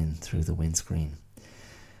coming in through the windscreen.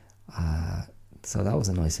 So that was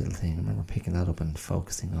a nice little thing. I remember picking that up and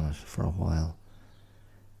focusing on it for a while.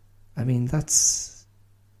 I know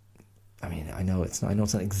it's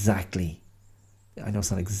not exactly,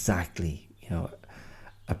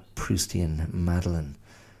 a Proustian Madeleine,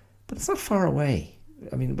 but it's not far away.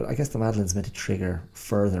 But I guess the Madeleine's meant to trigger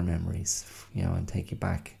further memories, and take you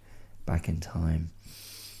back in time.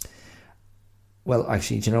 Well,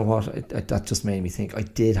 actually, do you know what? That just made me think. I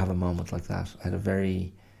did have a moment like that. I had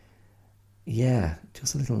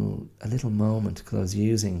just a little moment, because I was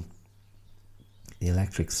using the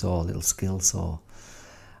electric saw, a little skill saw,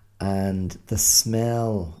 and the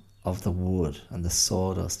smell of the wood and the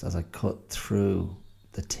sawdust as I cut through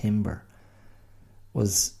the timber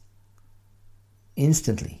was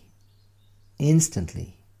instantly,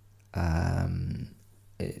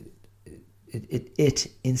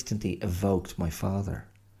 it instantly evoked my father,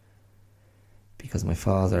 because my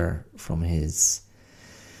father, from his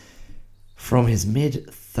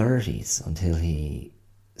mid-30s until he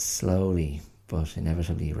slowly but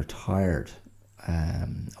inevitably retired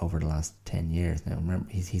over the last 10 years. Now remember,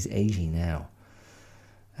 he's 80 now.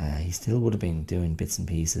 He still would have been doing bits and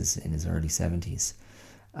pieces in his early 70s,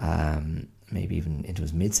 maybe even into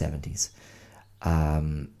his mid-70s.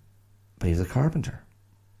 But he was a carpenter.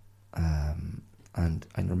 And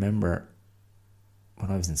I remember when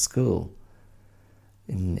I was in school,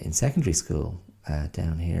 in secondary school,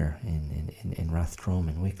 down here in Rathdrum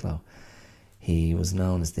in Wicklow, he was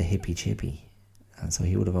known as the hippie chippy, and so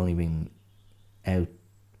he would have only been out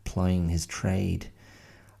plying his trade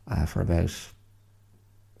for about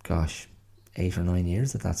 8 or 9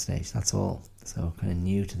 years at that stage. That's all. So kind of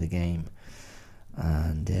new to the game,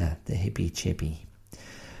 and the hippie chippy.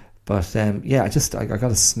 But I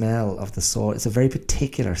got a smell of the saw. It's a very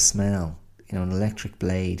particular smell, an electric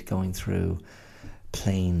blade going through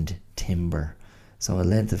planed timber. So a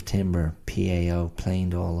length of timber, PAO,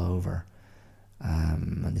 planed all over.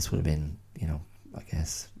 And this would have been, I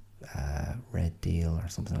guess, red deal or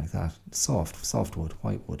something like that. Soft wood,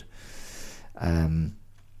 white wood.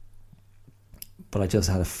 But I just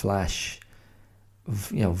had a flash,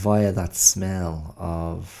 via that smell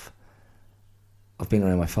of being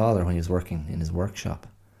around my father when he was working in his workshop.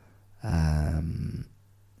 And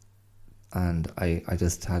and I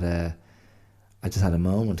just had a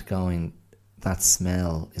moment going, that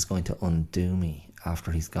smell is going to undo me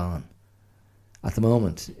after he's gone. At the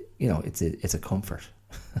moment, it's a comfort.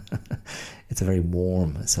 It's a very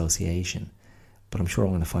warm association, but I'm sure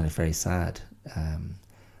I'm going to find it very sad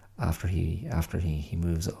after he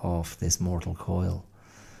moves off this mortal coil.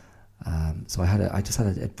 So I just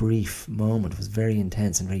had a brief moment. It was very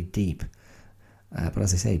intense and very deep, but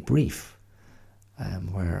as I say, brief,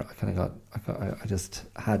 where I just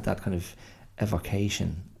had that kind of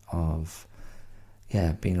evocation of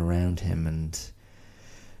being around him, and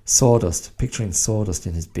sawdust, picturing sawdust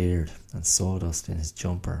in his beard and sawdust in his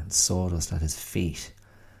jumper and sawdust at his feet,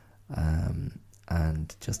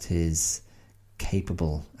 and just his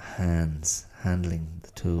capable hands handling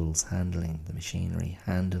the tools, handling the machinery,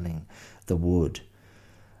 handling the wood,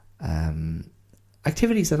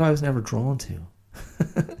 activities that I was never drawn to.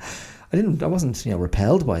 I wasn't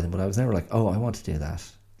repelled by them, but I was never like, oh, I want to do that.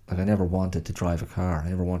 Like, I never wanted to drive a car. I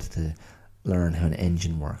never wanted to learn how an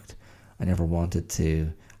engine worked. I never wanted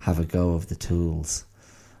to have a go of the tools.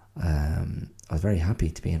 I was very happy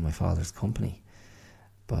to be in my father's company,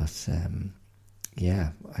 but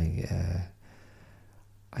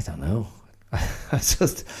I don't know.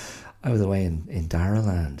 I was away in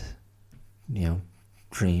Daraland,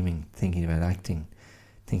 dreaming, thinking about acting,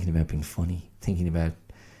 thinking about being funny, thinking about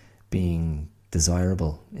being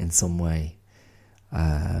desirable in some way,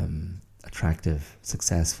 attractive,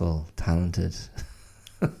 successful, talented,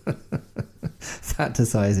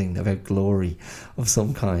 fantasizing about glory of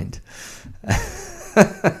some kind.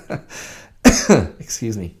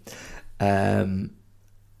 Excuse me. And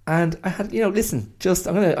I had, listen,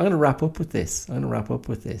 I'm gonna wrap up with this. I'm gonna wrap up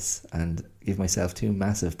with this and give myself 2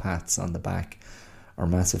 massive pats on the back, or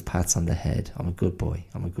massive pats on the head. I'm a good boy.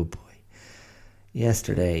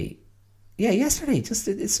 Yesterday,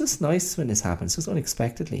 it's just nice when this happens, just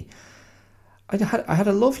unexpectedly. I had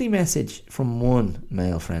a lovely message from one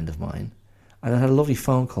male friend of mine, and I had a lovely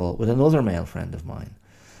phone call with another male friend of mine,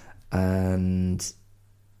 and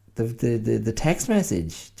the text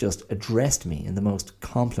message just addressed me in the most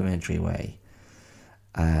complimentary way,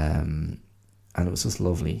 and it was just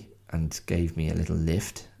lovely and gave me a little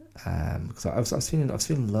lift, because I was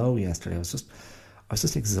feeling low yesterday. I was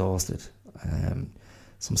just exhausted.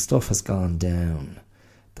 Some stuff has gone down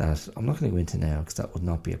that I'm not going to go into now because that would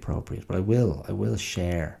not be appropriate, but I will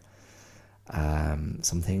share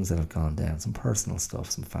some things that have gone down, some personal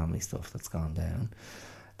stuff, some family stuff that's gone down.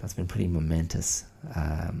 That's been pretty momentous,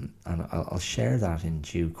 and I'll share that in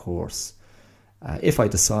due course, if I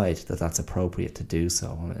decide that that's appropriate to do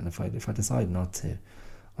so. And if I decide not to,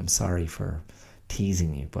 I'm sorry for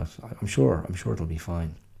teasing you, but I'm sure it'll be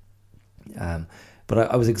fine. But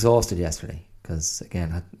I was exhausted yesterday because,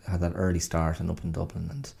 again, I had that early start and up in Dublin,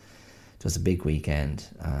 and just a big weekend,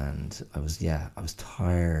 and I was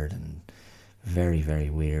tired and very, very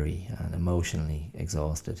weary and emotionally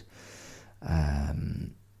exhausted.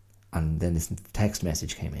 And then this text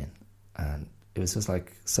message came in, and it was just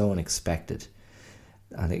like so unexpected.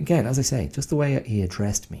 And again, as I say, just the way he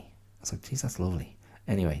addressed me, I was like, geez, that's lovely.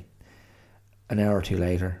 Anyway, an hour or two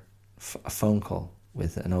later, a phone call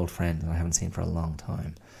with an old friend that I haven't seen for a long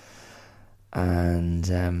time.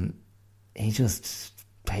 And he just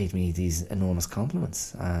paid me these enormous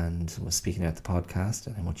compliments and was speaking about the podcast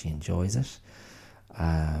and how much he enjoys it.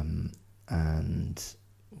 And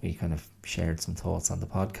we kind of shared some thoughts on the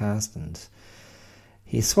podcast, and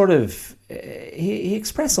he sort of he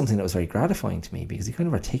expressed something that was very gratifying to me, because he kind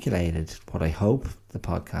of articulated what I hope the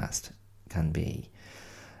podcast can be,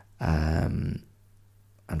 and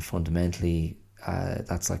fundamentally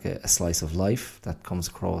that's like a slice of life that comes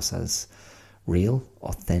across as real,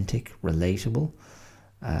 authentic, relatable,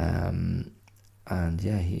 and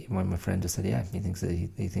my friend just said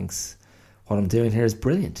he thinks what I'm doing here is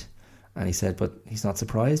brilliant. And he said, but he's not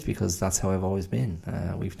surprised because that's how I've always been.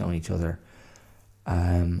 We've known each other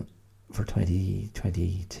for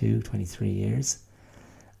 23 years.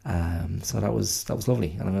 So that was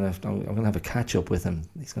lovely. And I'm gonna have a catch up with him.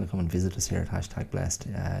 He's gonna come and visit us here at #Blessed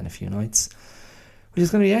in a few nights, which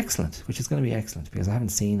is gonna be excellent. Because I haven't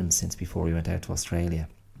seen him since before we went out to Australia,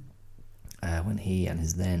 when he and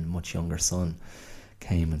his then much younger son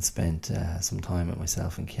came and spent some time with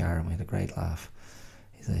myself and Kiara, and we had a great laugh.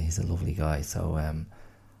 He's a lovely guy. So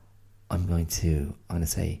I'm going to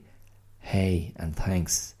say hey and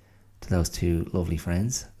thanks to those 2 lovely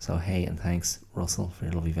friends. So hey and thanks, Russell, for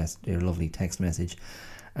your lovely text message,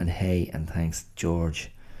 and hey and thanks,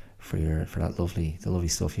 George, for the lovely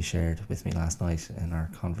stuff you shared with me last night in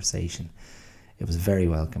our conversation. It was very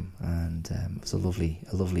welcome, and it was a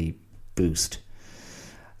lovely boost.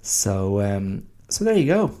 So there you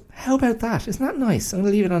go. How about that? Isn't that nice? I'm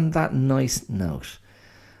going to leave it on that nice note.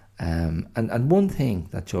 And one thing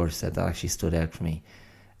that George said that actually stood out for me,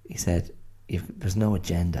 he said, there's no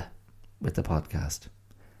agenda with the podcast.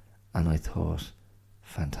 And I thought,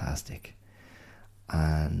 fantastic.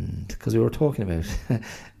 And because we were talking about,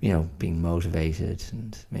 being motivated,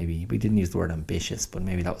 and maybe we didn't use the word ambitious, but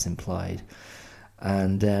maybe that was implied.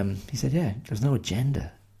 And he said, yeah, there's no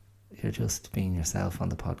agenda. You're just being yourself on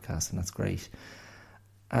the podcast, and that's great.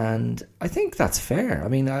 And I think that's fair. I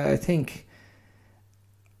mean,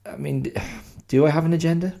 do I have an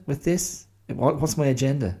agenda with this? What's my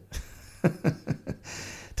agenda?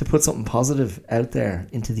 To put something positive out there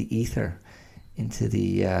into the ether, into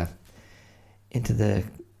the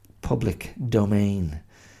public domain.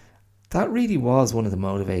 That really was one of the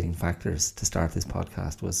motivating factors to start this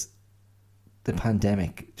podcast. Was the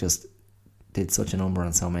pandemic just did such a number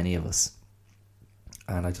on so many of us,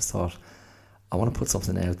 and I just thought, I want to put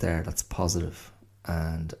something out there that's positive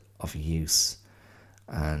and of use,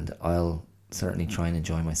 and I'll certainly try and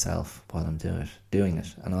enjoy myself while I'm doing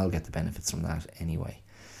it, and I'll get the benefits from that anyway.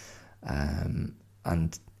 And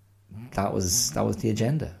that was the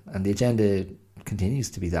agenda, and the agenda continues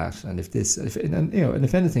to be that. And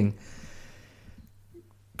if anything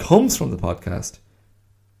comes from the podcast,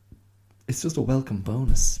 it's just a welcome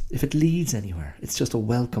bonus. If it leads anywhere, it's just a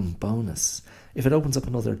welcome bonus. If it opens up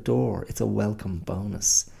another door, it's a welcome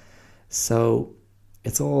bonus. So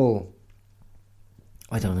it's all,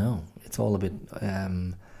 I don't know, it's all a bit,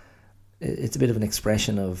 it's a bit of an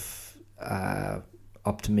expression of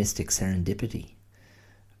optimistic serendipity.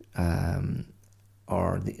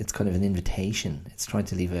 It's kind of an invitation. It's trying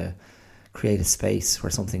to create a space where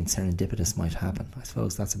something serendipitous might happen. I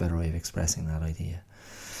suppose that's a better way of expressing that idea.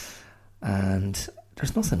 And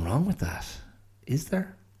there's nothing wrong with that, is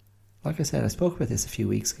there? Like I said, I spoke about this a few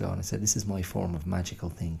weeks ago, and I said this is my form of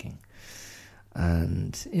magical thinking.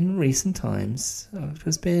 And in recent times,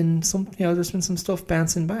 there's been some stuff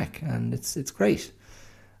bouncing back, and it's great,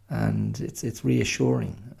 and it's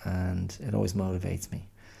reassuring, and it always motivates me.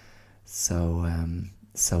 So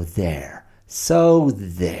there,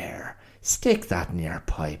 stick that in your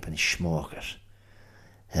pipe and smoke it.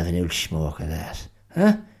 Have an old smoke of that,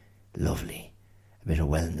 huh? Lovely, a bit of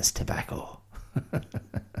wellness tobacco.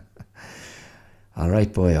 All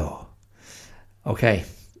right, boyo. Okay.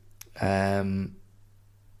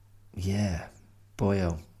 Yeah,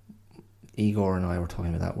 boyo. Igor and I were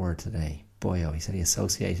talking about that word today. Boyo. He said he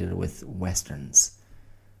associated it with Westerns.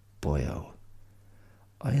 Boyo.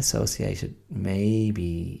 I associated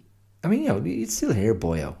maybe... I mean, you'd still hear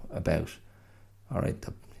boyo about. All right,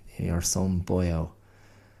 your son boyo.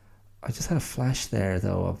 I just had a flash there,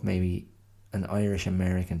 though, of maybe an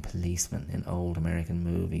Irish-American policeman in old American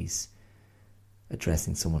movies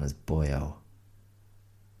addressing someone as boyo.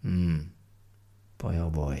 Boy, oh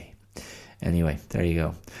boy. Anyway, there you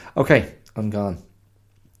go. Okay, I'm gone.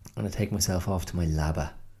 I'm going to take myself off to my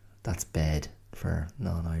labba. That's bed for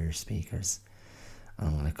non-Irish speakers. And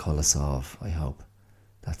I'm going to call us off, I hope.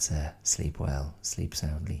 That's sleep well, sleep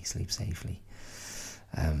soundly, sleep safely.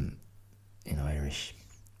 In Irish.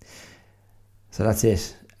 So that's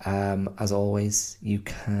it. As always, you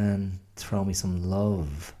can throw me some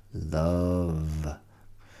love.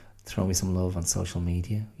 Throw me some love on social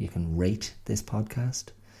media. You can rate this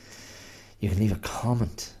podcast. You can leave a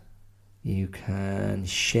comment. You can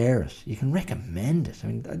share it. You can recommend it. I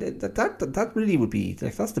mean, that really would be,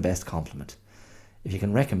 that's the best compliment. If you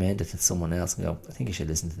can recommend it to someone else and go, I think you should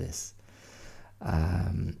listen to this.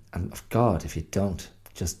 And God, if you don't,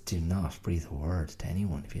 just do not breathe a word to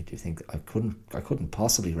anyone. If you do think I couldn't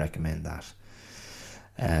possibly recommend that.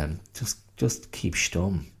 Just keep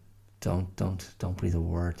stum. Don't breathe a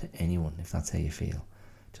word to anyone if that's how you feel.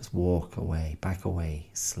 Just walk away, back away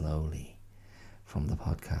slowly from the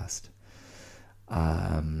podcast.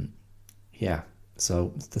 Yeah.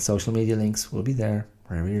 So the social media links will be there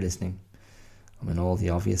wherever you're listening. I'm in all the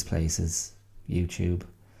obvious places. YouTube,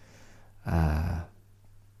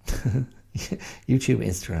 YouTube,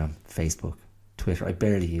 Instagram, Facebook, Twitter. I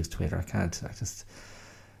barely use Twitter. I can't. I just,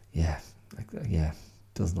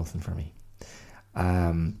 does nothing for me.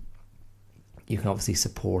 You can obviously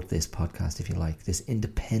support this podcast if you like. This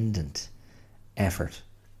independent effort.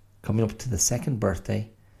 Coming up to the second birthday.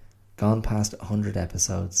 Gone past 100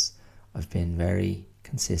 episodes. I've been very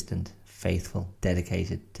consistent, faithful,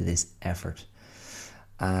 dedicated to this effort.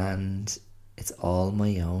 And it's all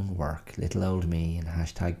my own work. Little old me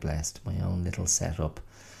and #blessed. My own little setup.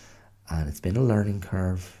 And it's been a learning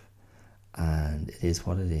curve. And it is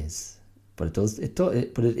what it is. But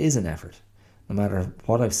it is an effort. no matter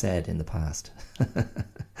what I've said in the past.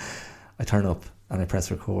 I turn up and I press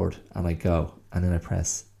record and I go, and then I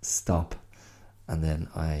press stop, and then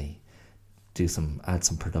I add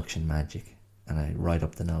some production magic, and I write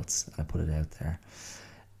up the notes and I put it out there.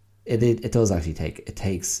 It does actually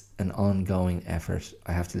takes an ongoing effort.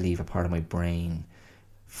 I have to leave a part of my brain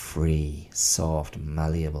free, soft,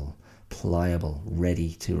 malleable, pliable,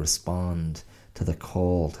 ready to respond to the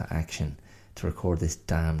call to action to record this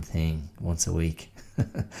damn thing once a week.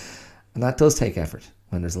 And that does take effort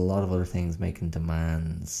when there's a lot of other things making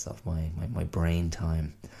demands of my brain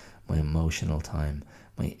time, my emotional time,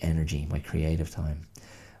 my energy, my creative time,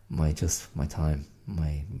 my time,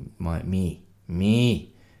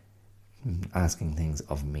 me asking things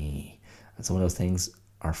of me. And some of those things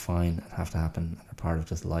are fine and have to happen and are part of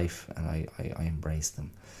just life, and I embrace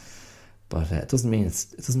them. But it doesn't mean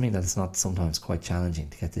that it's not sometimes quite challenging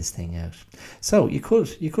to get this thing out. So you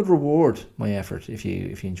could reward my effort if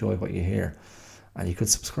you enjoy what you hear, and you could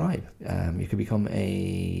subscribe. You could become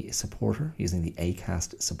a supporter using the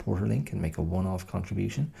Acast supporter link and make a one-off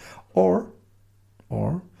contribution, or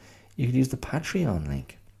you could use the Patreon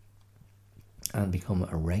link and become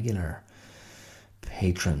a regular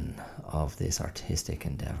patron of this artistic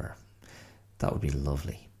endeavour. That would be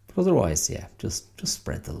lovely. But otherwise, yeah, just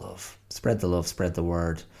spread the love. Spread the love, spread the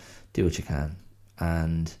word, do what you can.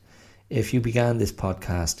 And if you began this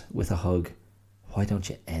podcast with a hug, why don't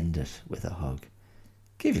you end it with a hug?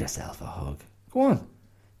 Give yourself a hug. Go on.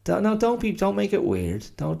 Don't make it weird.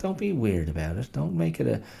 Don't be weird about it.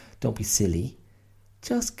 Don't be silly.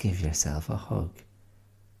 Just give yourself a hug.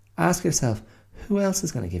 Ask yourself, who else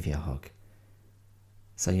is going to give you a hug?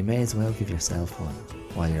 So you may as well give yourself one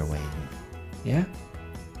while you're waiting. Yeah?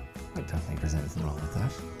 I don't think there's anything wrong with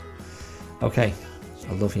that. Okay,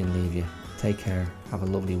 I'll love you and leave you. Take care. Have a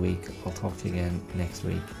lovely week. I'll talk to you again next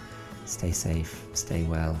week. Stay safe. Stay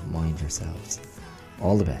well. Mind yourselves.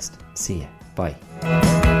 All the best. See ya. Bye.